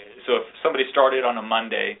 So if somebody started on a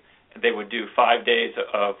Monday, they would do 5 days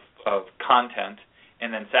of content,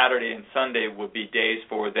 and then Saturday and Sunday would be days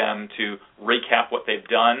for them to recap what they've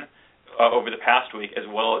done over the past week, as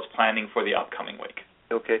well as planning for the upcoming week.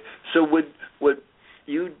 Okay. So would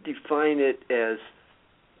you define it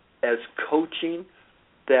as coaching?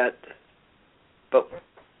 But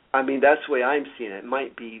I mean, that's the way I'm seeing it. It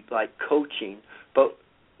might be like coaching, but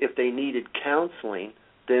if they needed counseling,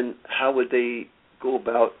 then how would they go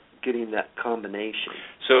about getting that combination?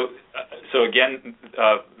 So again,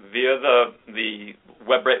 via the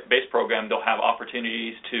web-based program, they'll have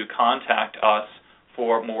opportunities to contact us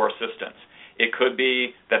for more assistance. It could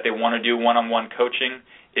be that they want to do one-on-one coaching.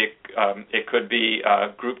 It could be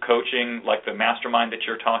group coaching, like the mastermind that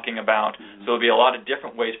you're talking about. Mm-hmm. So there'll be a lot of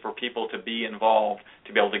different ways for people to be involved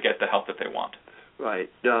to be able to get the help that they want. Right.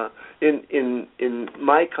 In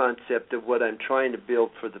my concept of what I'm trying to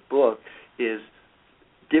build for the book is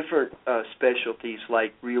different specialties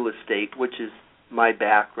like real estate, which is my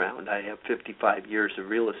background. I have 55 years of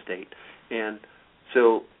real estate, and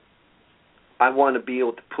so I want to be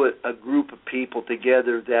able to put a group of people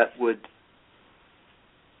together that would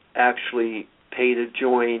actually pay to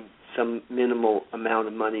join some minimal amount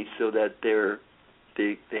of money, so that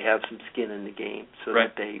they have some skin in the game, so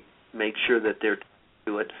right. that they make sure that they're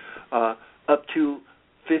do it. Up to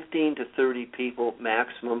 15 to 30 people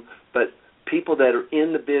maximum, but people that are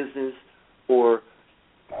in the business, or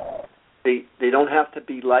they don't have to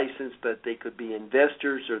be licensed, but they could be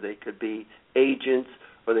investors, or they could be agents,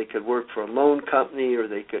 or they could work for a loan company, or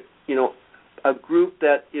they could, a group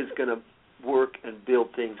that is going to work and build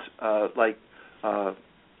things. Like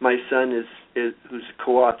my son is who's a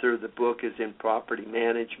co-author of the book, is in property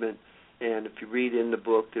management, and if you read in the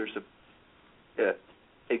book, there's a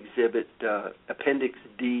exhibit Appendix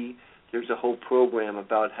D. There's a whole program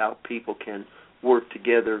about how people can work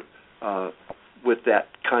together with that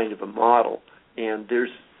kind of a model. And there's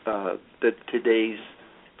today's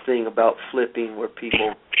thing about flipping, where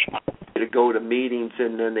people to go to meetings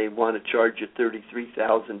and then they want to charge you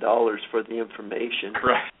 $33,000 for the information.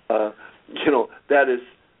 Right. That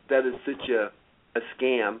is such a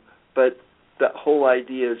scam. But the whole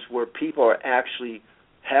idea is where people are actually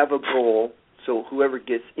have a goal. So whoever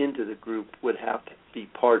gets into the group would have to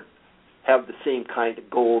have the same kind of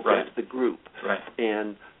goals right. as the group. Right.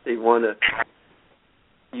 And they want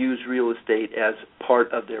to use real estate as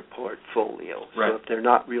part of their portfolio. Right. So if they're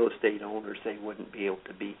not real estate owners, they wouldn't be able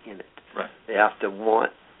to be in it. Right. They have to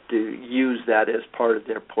want to use that as part of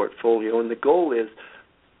their portfolio. And the goal is,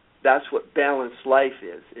 that's what balanced life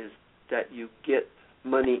is that you get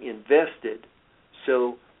money invested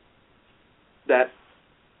so that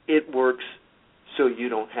it works, so you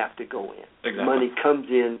don't have to go in. Exactly. Money comes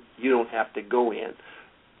in, you don't have to go in.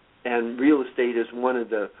 And real estate is one of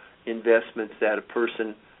the investments that a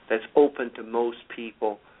person that's open to most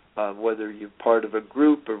people, whether you're part of a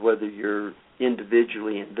group or whether you're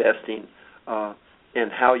individually investing,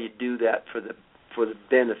 and how you do that for the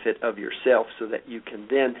benefit of yourself, so that you can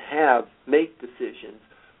then make decisions.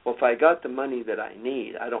 Well, if I got the money that I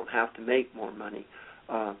need, I don't have to make more money.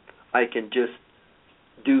 I can just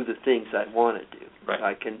do the things I want to do.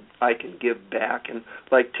 Right. I can give back. And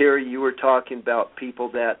like Terry, you were talking about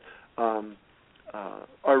people that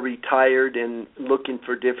are retired and looking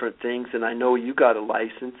for different things, and I know you got a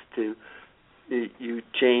license you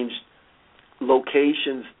changed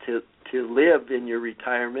locations to live in your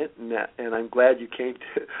retirement, and I'm glad you came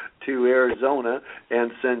to Arizona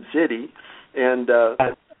and Sun City. And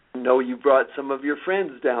I know you brought some of your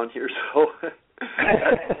friends down here, so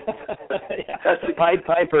that's the Pied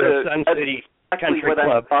Piper of Sun City Country what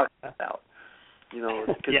Club. I'm talking about.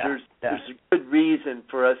 Because there's a good reason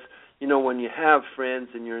for us. When you have friends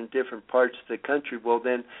and you're in different parts of the country, well,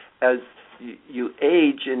 then as you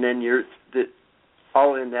age and then you're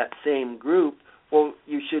all in that same group, well,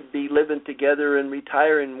 you should be living together and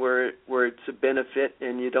retiring where it's a benefit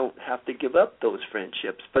and you don't have to give up those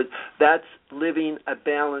friendships. But that's living a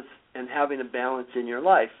balance and having a balance in your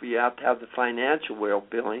life. You have to have the financial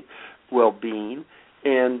well-being,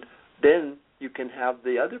 and then you can have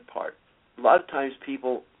the other part. A lot of times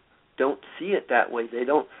people don't see it that way.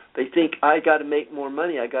 They think, I got to make more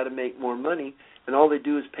money, and all they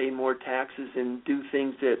do is pay more taxes and do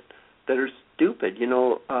things that are stupid.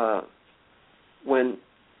 When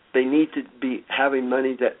they need to be having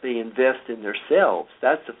money that they invest in themselves.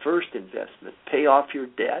 That's the first investment. Pay off your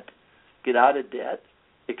debt, get out of debt,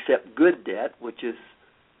 accept good debt, which is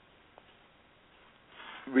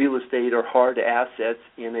real estate or hard assets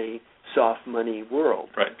in a soft money world.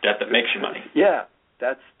 Right, debt that makes you money. Yeah,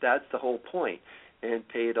 that's the whole point. And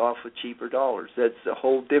pay it off with cheaper dollars. That's a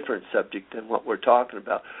whole different subject than what we're talking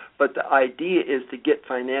about. But the idea is to get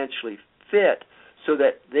financially fit so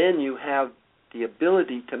that then you have the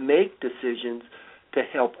ability to make decisions to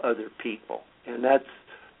help other people. And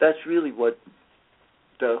that's really what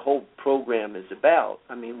the whole program is about.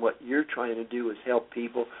 I mean, what you're trying to do is help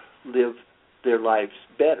people live their lives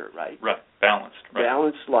better, right? Right, balanced. Right.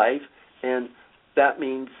 Balanced life, and that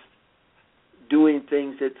means doing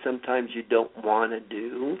things that sometimes you don't want to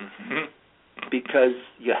do because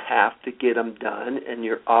you have to get them done and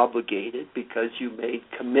you're obligated because you made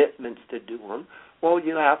commitments to do them. Well,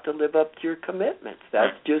 you have to live up to your commitments.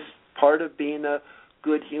 That's just part of being a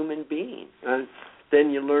good human being. And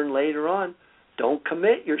then you learn later on, don't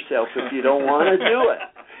commit yourself if you don't want to do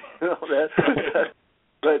it.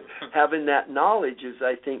 But having that knowledge is,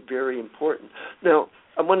 I think, very important. Now,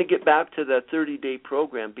 I want to get back to the 30-day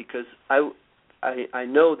program because I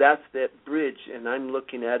know that's that bridge, and I'm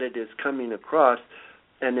looking at it as coming across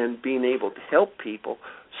and then being able to help people.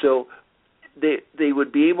 So they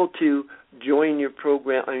would be able to join your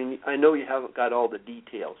program. I mean, I know you haven't got all the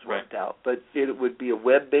details worked out, but it would be a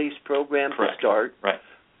web-based program to start. Right.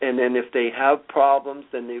 And then if they have problems,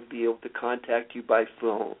 then they'd be able to contact you by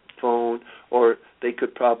phone, or they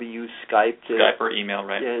could probably use Skype or email,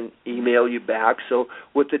 right? And email you back. So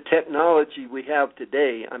with the technology we have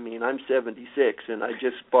today, I mean, I'm 76, and I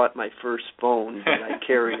just bought my first phone that I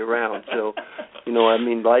carry around. So, I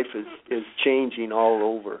mean, life is changing all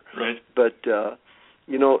over. Right. But,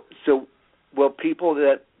 so will people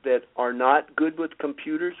that are not good with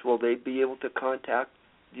computers, will they be able to contact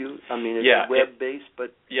you? I mean, it's web-based,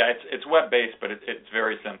 but... Yeah, it's web-based, but it's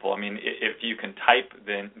very simple. I mean, if you can type,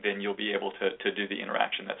 then you'll be able to do the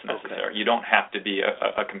interaction that's necessary. Okay. You don't have to be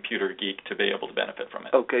a computer geek to be able to benefit from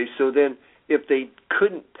it. Okay, so then if they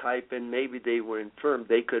couldn't type and maybe they were infirm,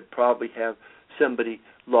 they could probably have somebody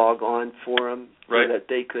log on for them so that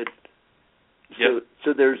they could...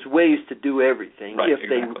 So there's ways to do everything. Right,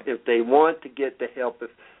 if they want to get the help, if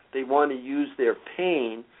they want to use their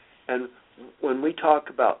pain, and when we talk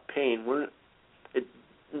about pain,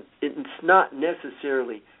 it's not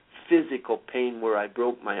necessarily physical pain where I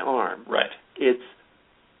broke my arm. Right. It's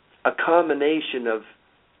a combination of,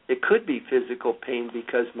 it could be physical pain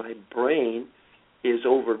because my brain is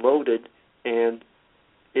overloaded and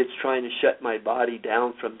it's trying to shut my body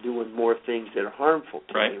down from doing more things that are harmful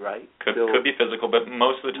to me, right? Could be physical, but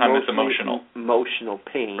most of the time it's emotional. Emotional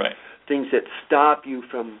pain. Right. Things that stop you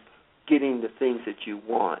from getting the things that you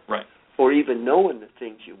want. Right. Or even knowing the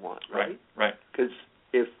things you want, right? Right. Because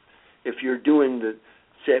if you're doing the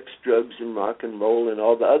sex, drugs, and rock and roll and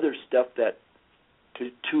all the other stuff that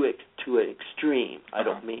to an extreme, I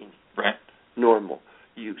don't mean normal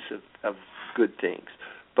use of good things.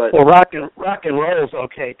 But rock and roll's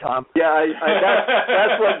okay, Tom. Yeah,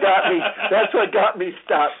 that's what got me. That's what got me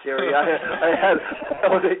stopped, Terry. I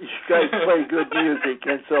know that you guys play good music,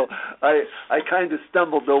 and so I kind of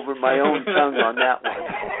stumbled over my own tongue on that one.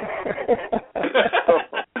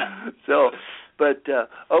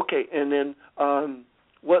 Okay, and then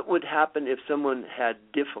what would happen if someone had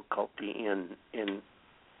difficulty in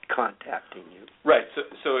contacting you? Right.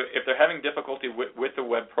 So if they're having difficulty with the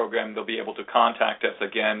web program, they'll be able to contact us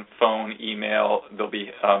again, phone, email. There'll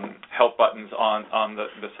be help buttons on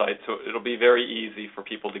the site, so it'll be very easy for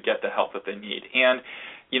people to get the help that they need. And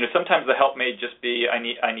sometimes the help may just be I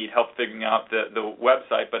need help figuring out the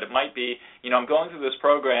website, but it might be I'm going through this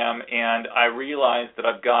program and I realize that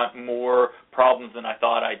I've got more problems than I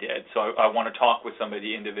thought I did, so I want to talk with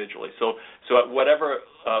somebody individually. So at whatever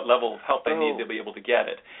level of help they need, they'll be able to get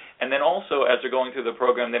it. And then also, as they're going through the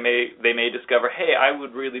program, they may discover, hey, I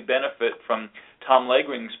would really benefit from Tom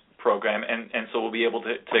Loegering's program, and so we'll be able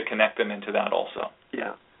to connect them into that also.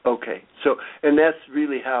 Yeah. Okay. So, and that's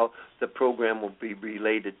really how the program will be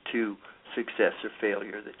related to success or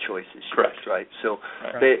failure, the choices. Correct. Right. So,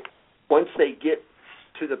 right. Once they get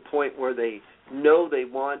to the point where they know they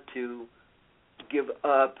want to give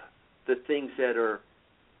up the things that are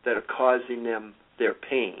causing them their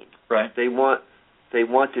pain. Right. They want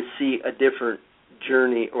to see a different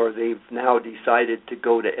journey, or they've now decided to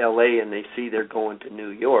go to LA and they see they're going to New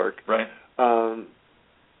York. Right.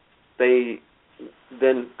 They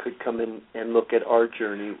then could come in and look at our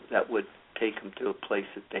journey that would take them to a place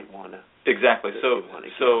that they want to. Exactly. So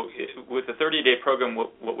with the 30-day program,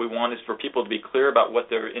 what we want is for people to be clear about what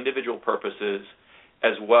their individual purpose is,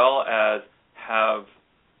 as well as have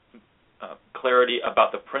clarity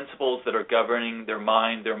about the principles that are governing their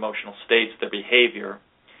mind, their emotional states, their behavior,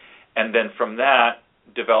 and then from that,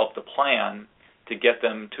 develop the plan to get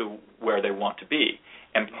them to where they want to be.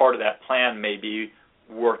 And part of that plan may be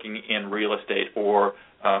working in real estate or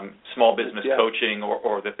small business coaching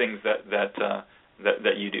or the things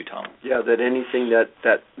that you do, Tom. Yeah, that anything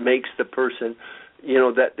that makes the person,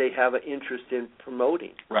 that they have an interest in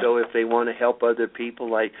promoting. Right. So if they want to help other people,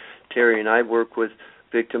 like Terry and I work with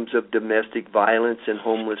victims of domestic violence and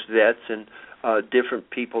homeless vets and different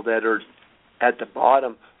people that are at the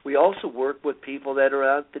bottom. We also work with people that are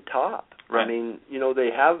at the top. Right. I mean, they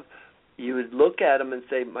have, you would look at them and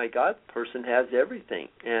say, my God, the person has everything.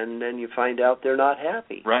 And then you find out they're not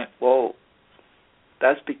happy. Right. Well,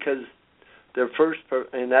 that's because their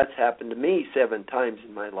and that's happened to me 7 times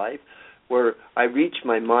in my life, where I reached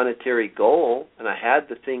my monetary goal and I had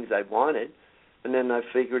the things I wanted, and then I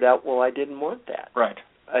figured out, well, I didn't want that. Right.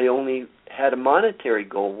 I only had a monetary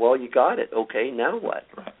goal. Well, you got it. Okay, now what?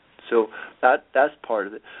 Right. So that's part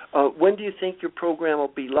of it. When do you think your program will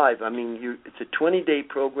be live? I mean, it's a 20-day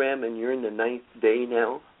program, and you're in the 9th day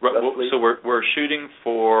now. Right. Well, so we're shooting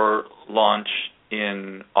for launch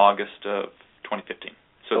in August of 2015.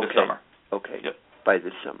 So this summer. Okay. Yep. By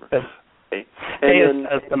this summer. Okay. Hey,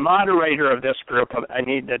 as the moderator of this group, I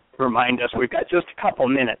need to remind us we've got just a couple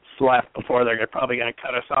minutes left before they're probably going to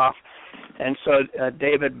cut us off. And so,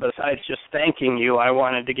 David, besides just thanking you, I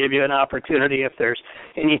wanted to give you an opportunity if there's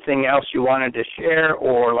anything else you wanted to share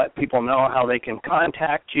or let people know how they can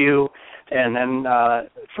contact you. And then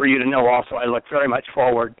for you to know also, I look very much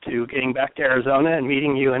forward to getting back to Arizona and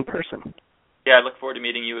meeting you in person. Yeah, I look forward to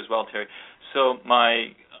meeting you as well, Terry. So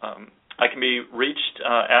I can be reached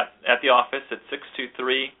at the office at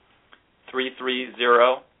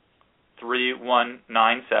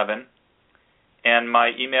 623-330-3197. And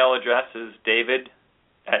my email address is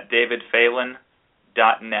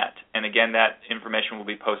david@davidphelan.net. And again, that information will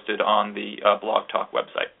be posted on the Blog Talk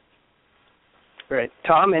website. Great.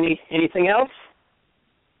 Tom, anything else?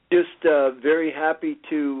 Just very happy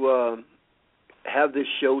to have this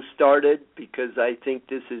show started, because I think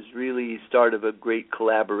this is really the start of a great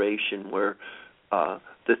collaboration where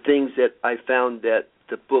the things that I found that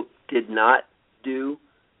the book did not do,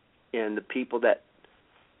 and the people that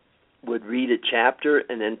would read a chapter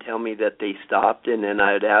and then tell me that they stopped, and then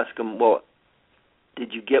I'd ask them, well,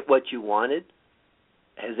 did you get what you wanted?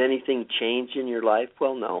 Has anything changed in your life?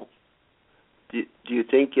 Well, no. Do you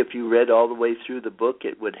think if you read all the way through the book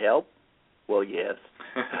it would help? Well, yes.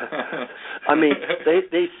 I mean,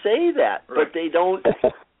 they say that, but they don't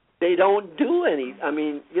do any. I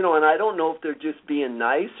mean, and I don't know if they're just being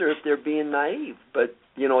nice or if they're being naive, but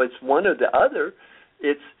it's one or the other.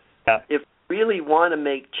 If we really want to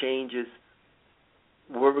make changes,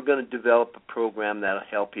 we're going to develop a program that'll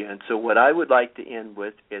help you. And so what I would like to end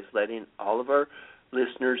with is letting all of our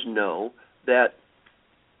listeners know that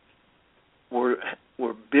we're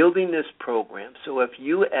building this program. So if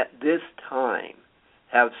you at this time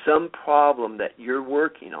have some problem that you're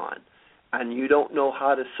working on and you don't know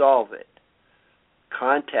how to solve it,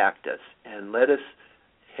 contact us and let us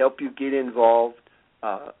help you get involved.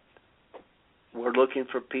 We're looking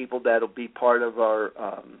for people that'll be part of our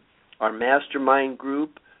mastermind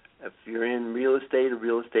group. If you're in real estate or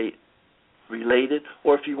real estate related,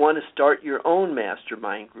 or if you want to start your own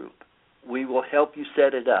mastermind group, we will help you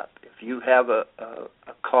set it up. If you have a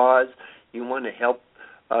cause, you want to help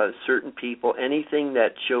certain people, anything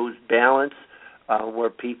that shows balance, where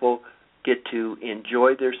people get to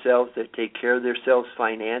enjoy themselves, they take care of themselves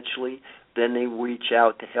financially, then they reach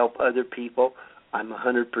out to help other people. I'm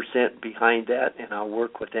 100% behind that, and I'll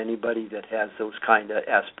work with anybody that has those kind of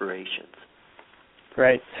aspirations.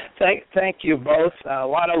 Great. Thank you both. A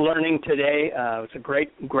lot of learning today. It was a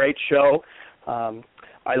great show.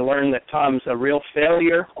 I learned that Tom's a real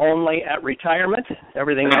failure only at retirement.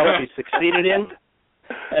 Everything else he succeeded in.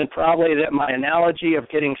 And probably that my analogy of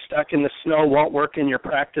getting stuck in the snow won't work in your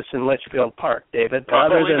practice in Litchfield Park, David.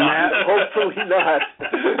 But hopefully not.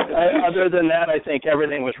 Other than that, I think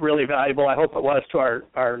everything was really valuable. I hope it was to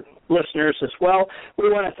our listeners as well. We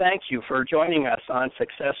want to thank you for joining us on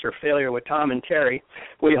Success or Failure with Tom and Terry.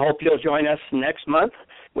 We hope you'll join us next month.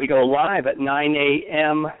 We go live at 9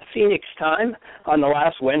 a.m. Phoenix time on the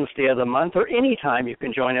last Wednesday of the month, or anytime you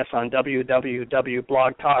can join us on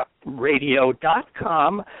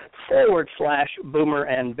www.blogtalkradio.com/Boomer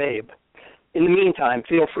and Babe. In the meantime,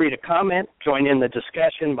 feel free to comment, join in the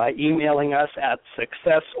discussion by emailing us at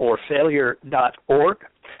successorfailure.org.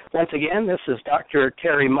 Once again, this is Dr.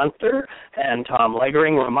 Terry Munther and Tom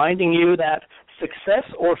Loegering reminding you that success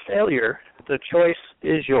or failure, the choice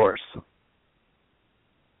is yours.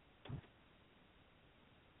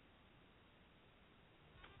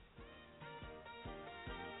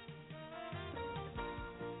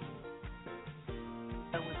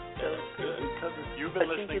 You've been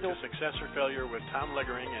listening to Success or Failure with Tom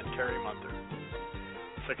Loegering and Terry Munther.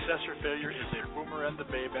 Success or Failure is a Boomer and the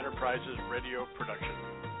Babe Enterprises radio production.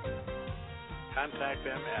 Contact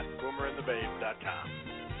them at boomerandthebabe.com.